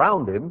all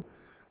around him,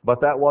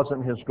 but that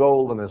wasn't his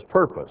goal and his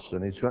purpose.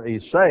 And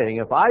he's saying,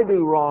 if I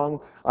do wrong,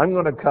 I'm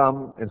going to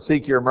come and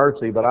seek your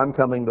mercy, but I'm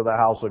coming to the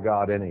house of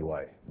God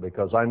anyway,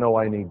 because I know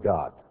I need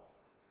God.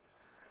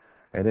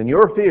 And in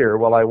your fear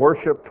will I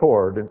worship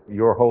toward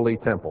your holy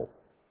temple.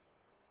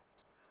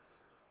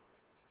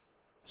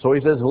 So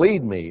he says,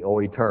 lead me, O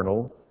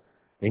Eternal,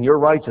 in your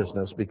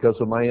righteousness because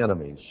of my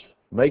enemies.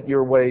 Make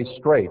your way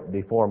straight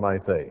before my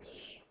face.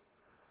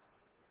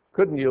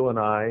 Couldn't you and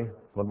I,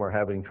 when we're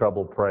having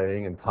trouble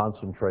praying and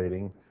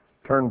concentrating,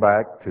 turn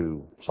back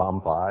to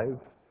Psalm 5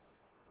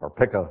 or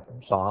pick a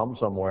psalm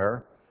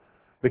somewhere?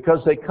 Because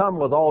they come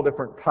with all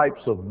different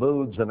types of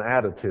moods and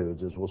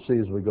attitudes, as we'll see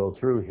as we go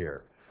through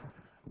here.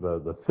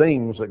 The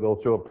things that go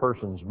through a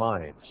person's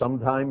mind.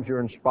 Sometimes you're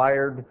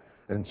inspired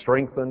and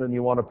strengthened and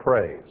you want to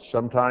praise.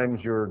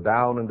 Sometimes you're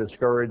down and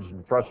discouraged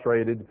and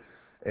frustrated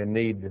and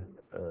need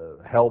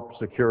help,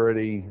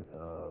 security,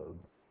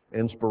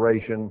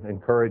 inspiration,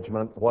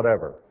 encouragement,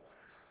 whatever.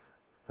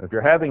 If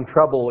you're having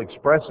trouble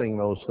expressing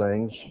those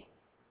things,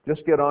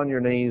 just get on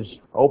your knees,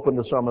 open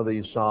to some of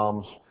these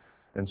Psalms,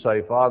 and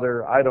say,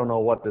 Father, I don't know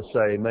what to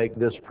say. Make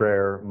this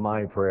prayer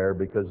my prayer,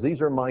 because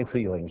these are my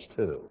feelings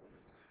too.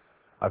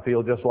 I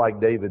feel just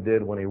like David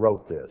did when he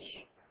wrote this.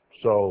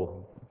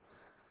 So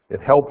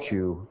it helps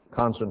you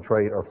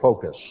concentrate or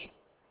focus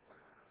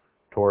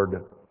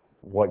toward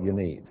what you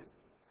need.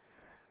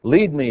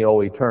 Lead me, O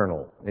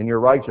Eternal, in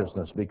your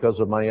righteousness because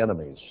of my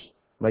enemies.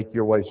 Make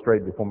your way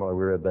straight before me.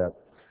 We read that.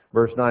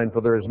 Verse 9, for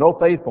there is no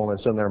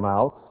faithfulness in their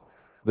mouth.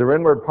 Their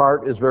inward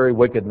part is very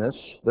wickedness.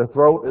 Their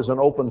throat is an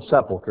open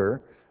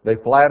sepulchre. They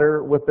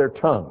flatter with their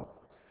tongue.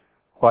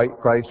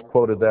 Christ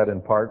quoted that in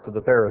part to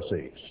the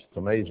Pharisees. It's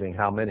amazing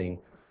how many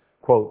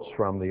quotes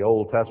from the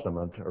Old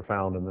Testament are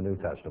found in the New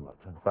Testament.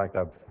 In fact,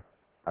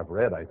 I've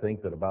read, I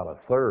think, that about a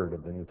third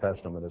of the New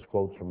Testament is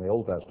quotes from the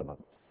Old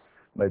Testament.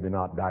 Maybe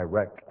not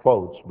direct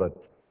quotes, but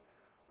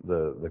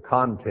the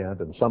content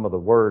and some of the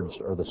words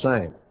are the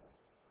same.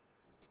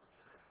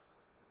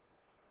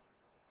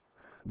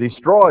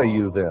 Destroy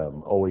you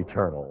them, O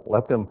Eternal.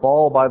 Let them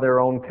fall by their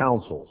own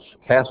counsels.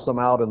 Cast them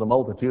out in the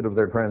multitude of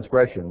their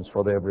transgressions,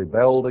 for they have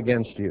rebelled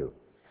against you.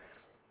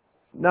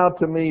 Now,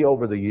 to me,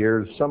 over the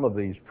years, some of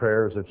these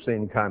prayers have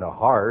seemed kind of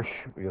harsh,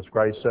 because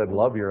Christ said,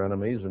 love your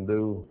enemies and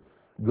do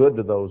good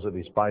to those that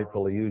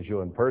despitefully use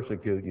you and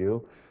persecute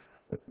you.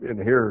 And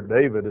here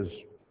David is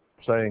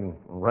saying,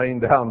 rain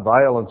down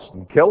violence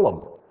and kill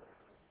them.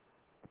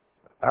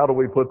 How do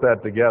we put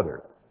that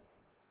together?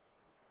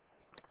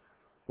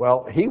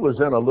 Well, he was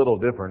in a little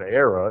different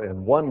era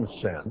in one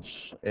sense,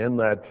 in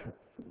that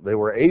they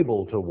were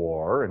able to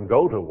war and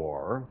go to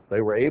war.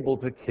 They were able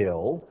to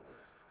kill.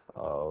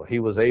 He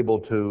was able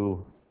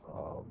to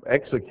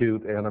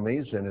execute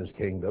enemies in his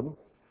kingdom.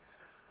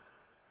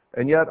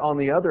 And yet, on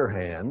the other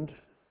hand,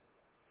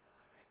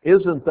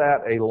 isn't that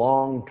a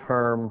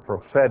long-term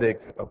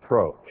prophetic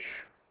approach?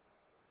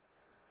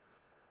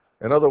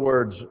 In other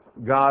words,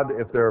 God,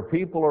 if there are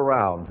people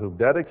around who've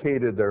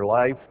dedicated their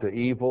life to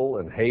evil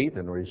and hate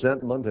and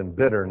resentment and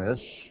bitterness,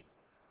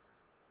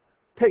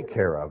 take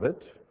care of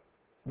it.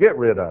 Get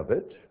rid of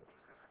it.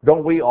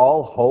 Don't we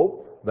all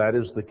hope that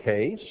is the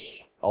case,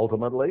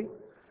 ultimately?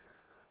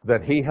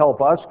 That He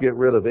help us get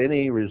rid of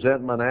any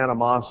resentment,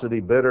 animosity,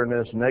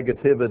 bitterness,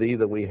 negativity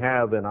that we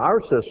have in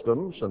our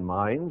systems and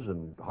minds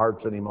and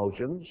hearts and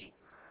emotions,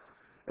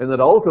 and that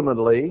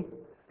ultimately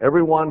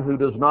everyone who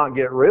does not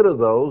get rid of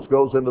those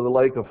goes into the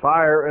lake of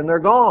fire and they're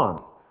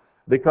gone,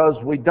 because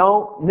we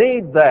don't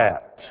need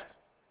that.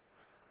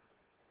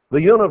 The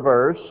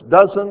universe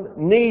doesn't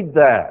need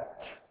that.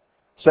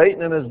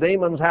 Satan and his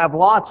demons have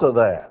lots of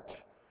that,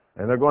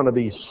 and they're going to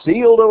be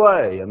sealed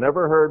away and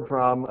never heard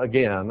from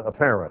again,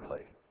 apparently.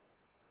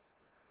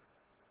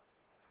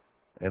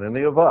 And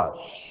any of us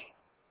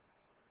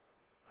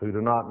who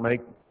do not make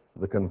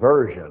the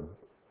conversion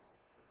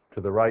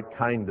to the right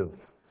kind of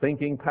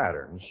thinking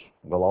patterns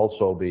will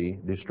also be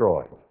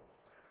destroyed.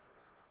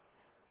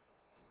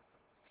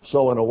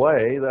 So in a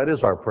way, that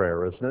is our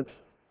prayer, isn't it?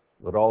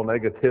 That all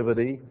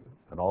negativity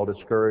and all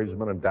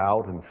discouragement and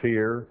doubt and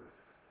fear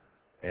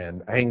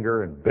and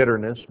anger and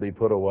bitterness be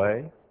put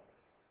away.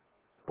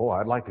 Boy,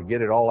 I'd like to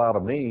get it all out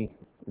of me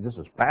just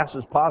as fast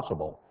as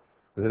possible,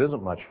 because it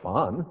isn't much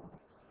fun.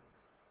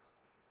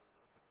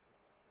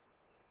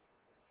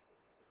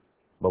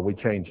 But we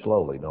change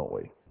slowly, don't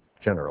we?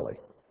 Generally.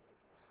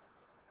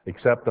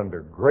 Except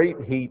under great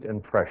heat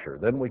and pressure.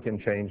 Then we can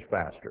change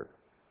faster.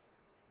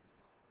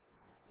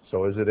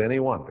 So is it any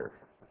wonder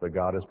that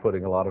God is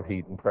putting a lot of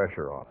heat and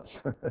pressure on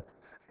us?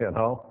 You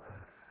know?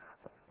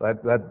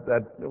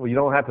 You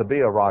don't have to be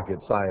a rocket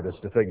scientist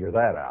to figure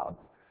that out.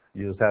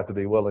 You just have to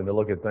be willing to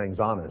look at things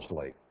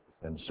honestly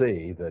and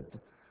see that,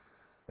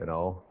 you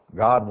know,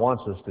 God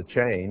wants us to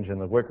change, and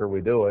the quicker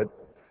we do it,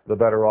 the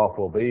better off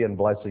we'll be, and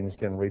blessings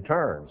can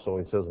return. So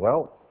He says,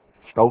 well,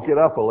 stoke it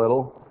up a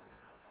little.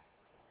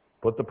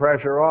 Put the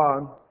pressure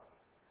on.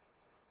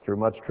 Through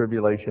much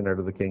tribulation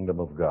enter the kingdom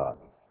of God.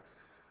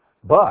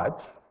 But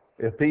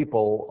if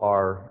people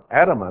are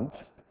adamant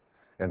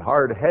and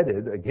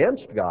hard-headed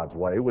against God's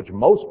way, which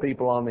most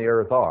people on the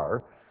earth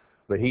are,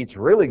 the heat's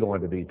really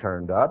going to be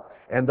turned up,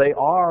 and they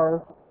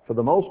are, for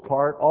the most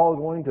part, all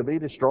going to be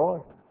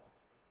destroyed.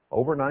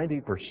 Over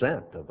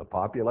 90% of the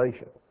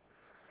population.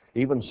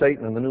 Even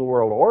Satan and the New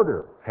World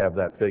Order have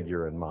that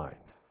figure in mind.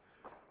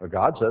 But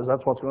God says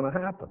that's what's going to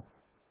happen.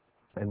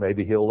 And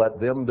maybe He'll let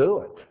them do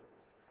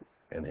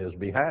it in His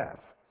behalf.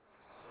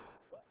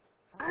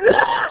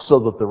 So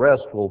that the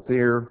rest will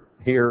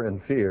hear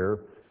and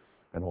fear,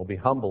 and will be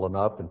humble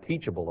enough and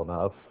teachable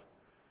enough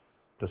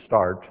to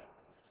start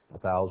a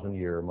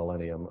 1,000-year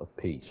millennium of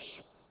peace.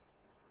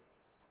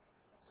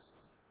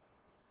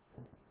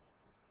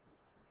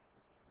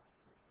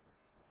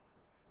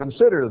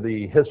 Consider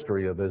the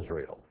history of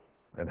Israel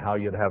and how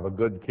you'd have a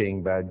good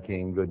king, bad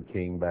king, good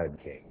king, bad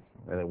king.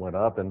 And it went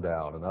up and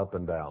down and up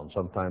and down,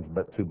 sometimes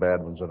two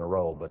bad ones in a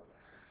row, but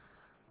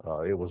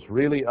it was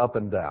really up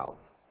and down.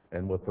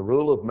 And with the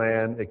rule of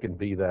man, it can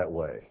be that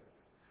way.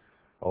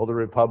 Oh, the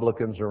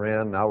Republicans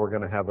are in, now we're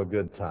going to have a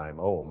good time.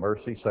 Oh,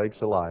 mercy sakes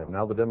alive,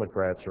 now the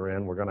Democrats are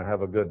in, we're going to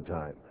have a good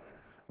time.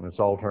 And it's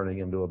all turning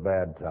into a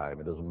bad time.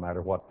 It doesn't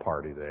matter what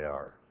party they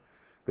are.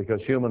 Because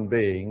human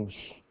beings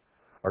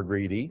are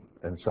greedy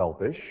and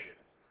selfish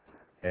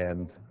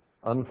and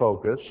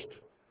unfocused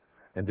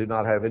and do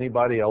not have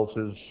anybody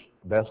else's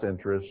best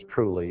interest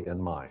truly in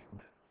mind.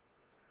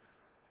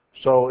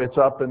 So it's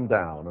up and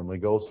down, and we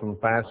go from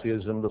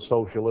fascism to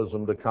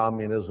socialism to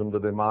communism to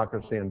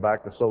democracy and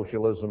back to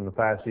socialism and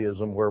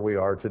fascism where we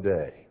are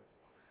today.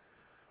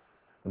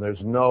 And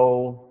there's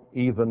no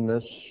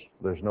evenness,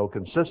 there's no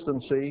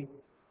consistency.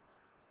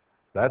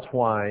 That's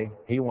why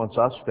He wants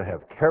us to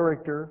have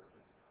character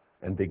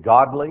and be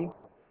godly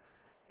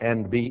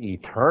and be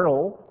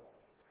eternal,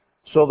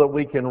 so that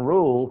we can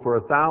rule for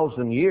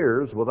 1,000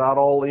 years without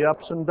all the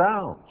ups and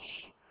downs.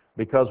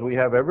 Because we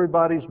have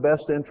everybody's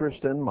best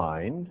interest in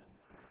mind.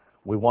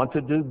 We want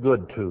to do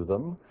good to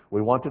them.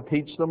 We want to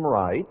teach them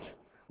right.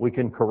 We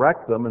can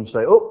correct them and say,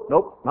 oh,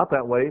 nope, not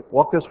that way,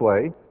 walk this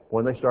way,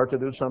 when they start to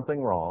do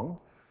something wrong.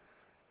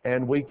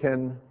 And we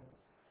can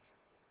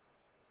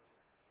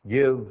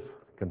give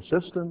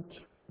consistent,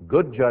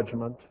 good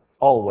judgment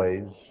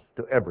always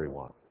to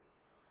everyone.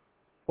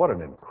 What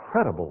an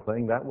incredible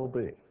thing that will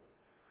be.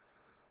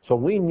 So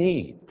we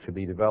need to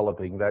be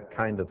developing that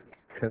kind of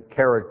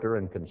character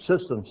and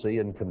consistency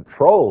and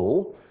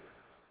control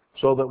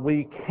so that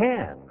we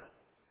can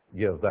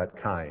give that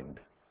kind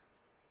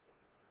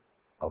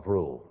of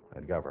rule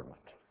and government.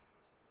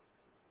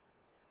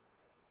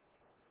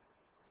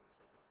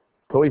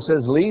 So He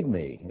says, lead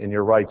me in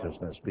your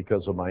righteousness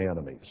because of my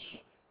enemies.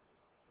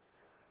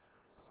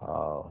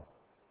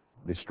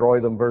 Destroy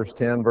them, verse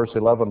 10, verse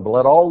 11. But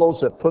let all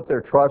those that put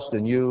their trust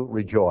in you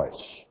rejoice.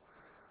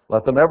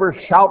 Let them ever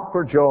shout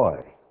for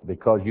joy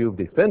because you've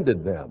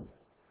defended them.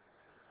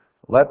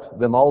 Let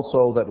them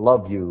also that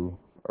love you,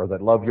 or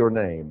that love your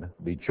name,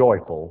 be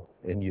joyful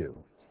in you.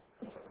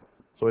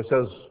 So he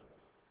says,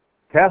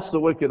 cast the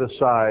wicked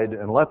aside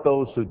and let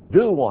those who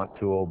do want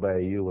to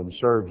obey you and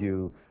serve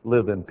you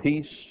live in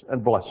peace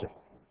and blessing.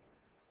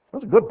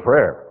 That's a good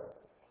prayer.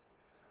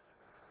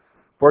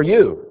 For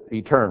you,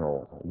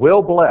 eternal,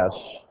 will bless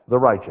the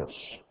righteous.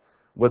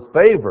 With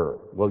favor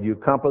will you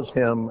compass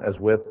him as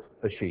with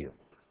a shield.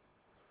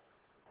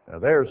 Now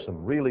there's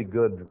some really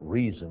good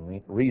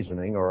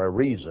reasoning or a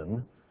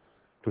reason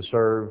to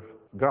serve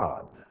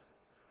God,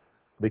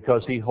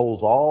 because he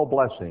holds all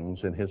blessings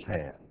in his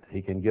hand.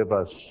 He can give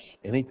us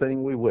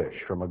anything we wish,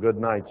 from a good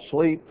night's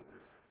sleep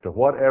to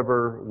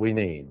whatever we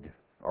need,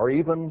 or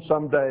even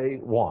someday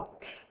want.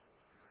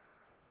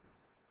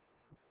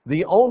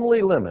 The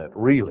only limit,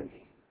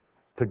 really,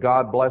 to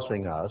God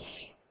blessing us,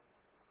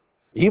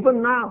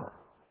 even now,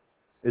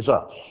 is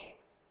us.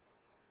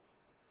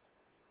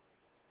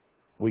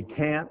 We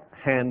can't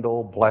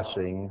handle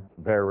blessing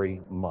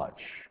very much.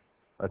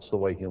 That's the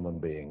way human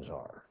beings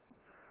are.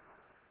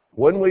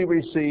 When we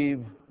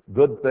receive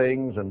good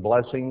things and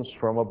blessings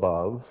from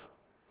above,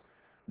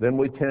 then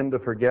we tend to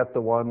forget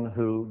the one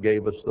who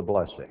gave us the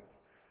blessing.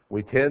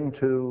 We tend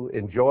to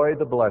enjoy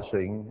the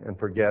blessing and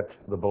forget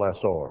the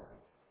blessor.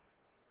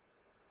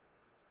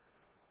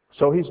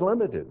 So he's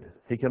limited.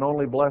 He can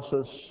only bless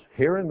us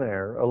here and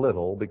there a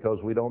little because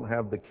we don't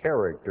have the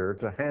character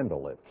to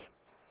handle it.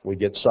 We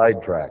get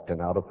sidetracked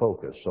and out of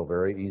focus so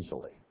very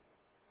easily.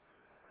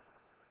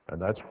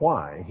 And that's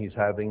why he's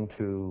having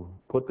to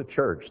put the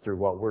church through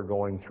what we're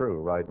going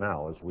through right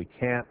now, is we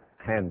can't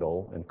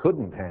handle and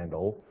couldn't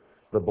handle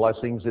the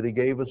blessings that he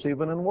gave us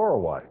even in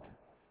worldwide.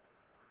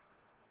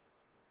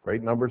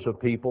 Great numbers of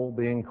people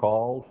being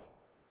called,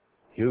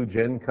 huge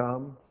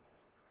income.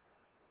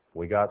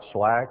 We got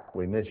slack,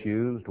 we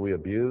misused, we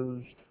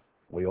abused,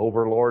 we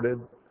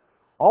overlorded.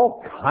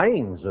 All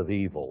kinds of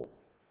evil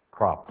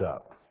cropped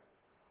up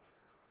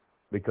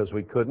because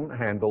we couldn't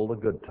handle the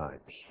good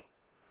times.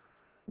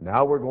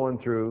 Now we're going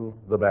through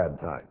the bad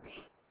times.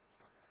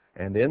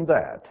 And in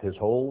that, his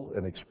whole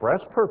and express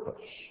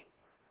purpose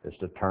is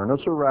to turn us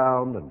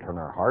around and turn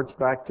our hearts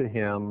back to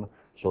him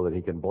so that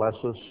he can bless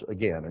us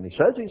again. And he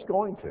says he's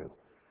going to.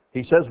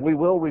 He says we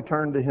will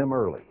return to him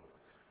early,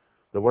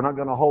 that we're not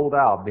going to hold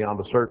out beyond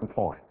a certain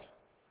point.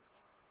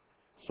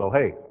 So,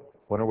 hey,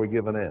 when are we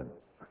giving in?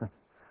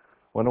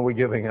 When are we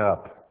giving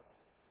up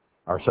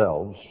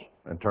ourselves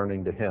and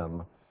turning to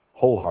him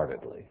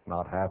wholeheartedly,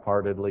 not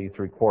half-heartedly,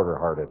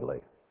 three-quarter-heartedly?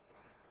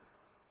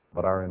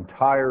 But our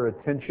entire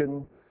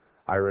attention,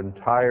 our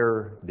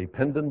entire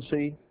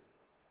dependency,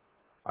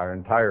 our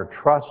entire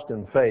trust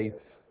and faith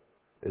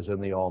is in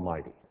the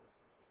Almighty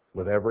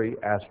with every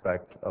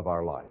aspect of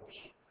our lives,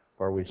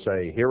 where we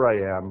say, here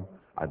I am,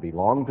 I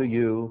belong to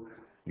you,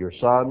 your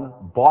Son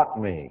bought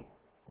me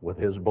with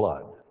his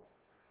blood.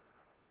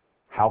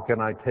 How can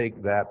I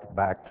take that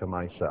back to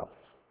myself?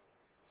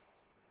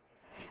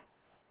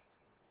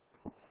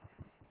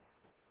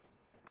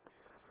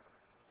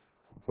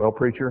 Well,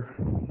 preacher,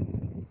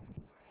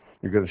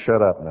 you're going to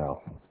shut up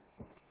now.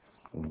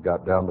 We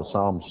got down to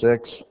Psalm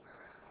 6.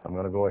 I'm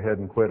going to go ahead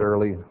and quit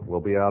early. We'll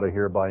be out of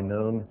here by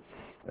noon.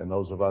 And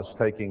those of us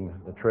taking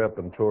the trip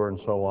and tour and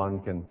so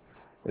on can,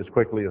 as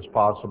quickly as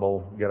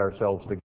possible, get ourselves together.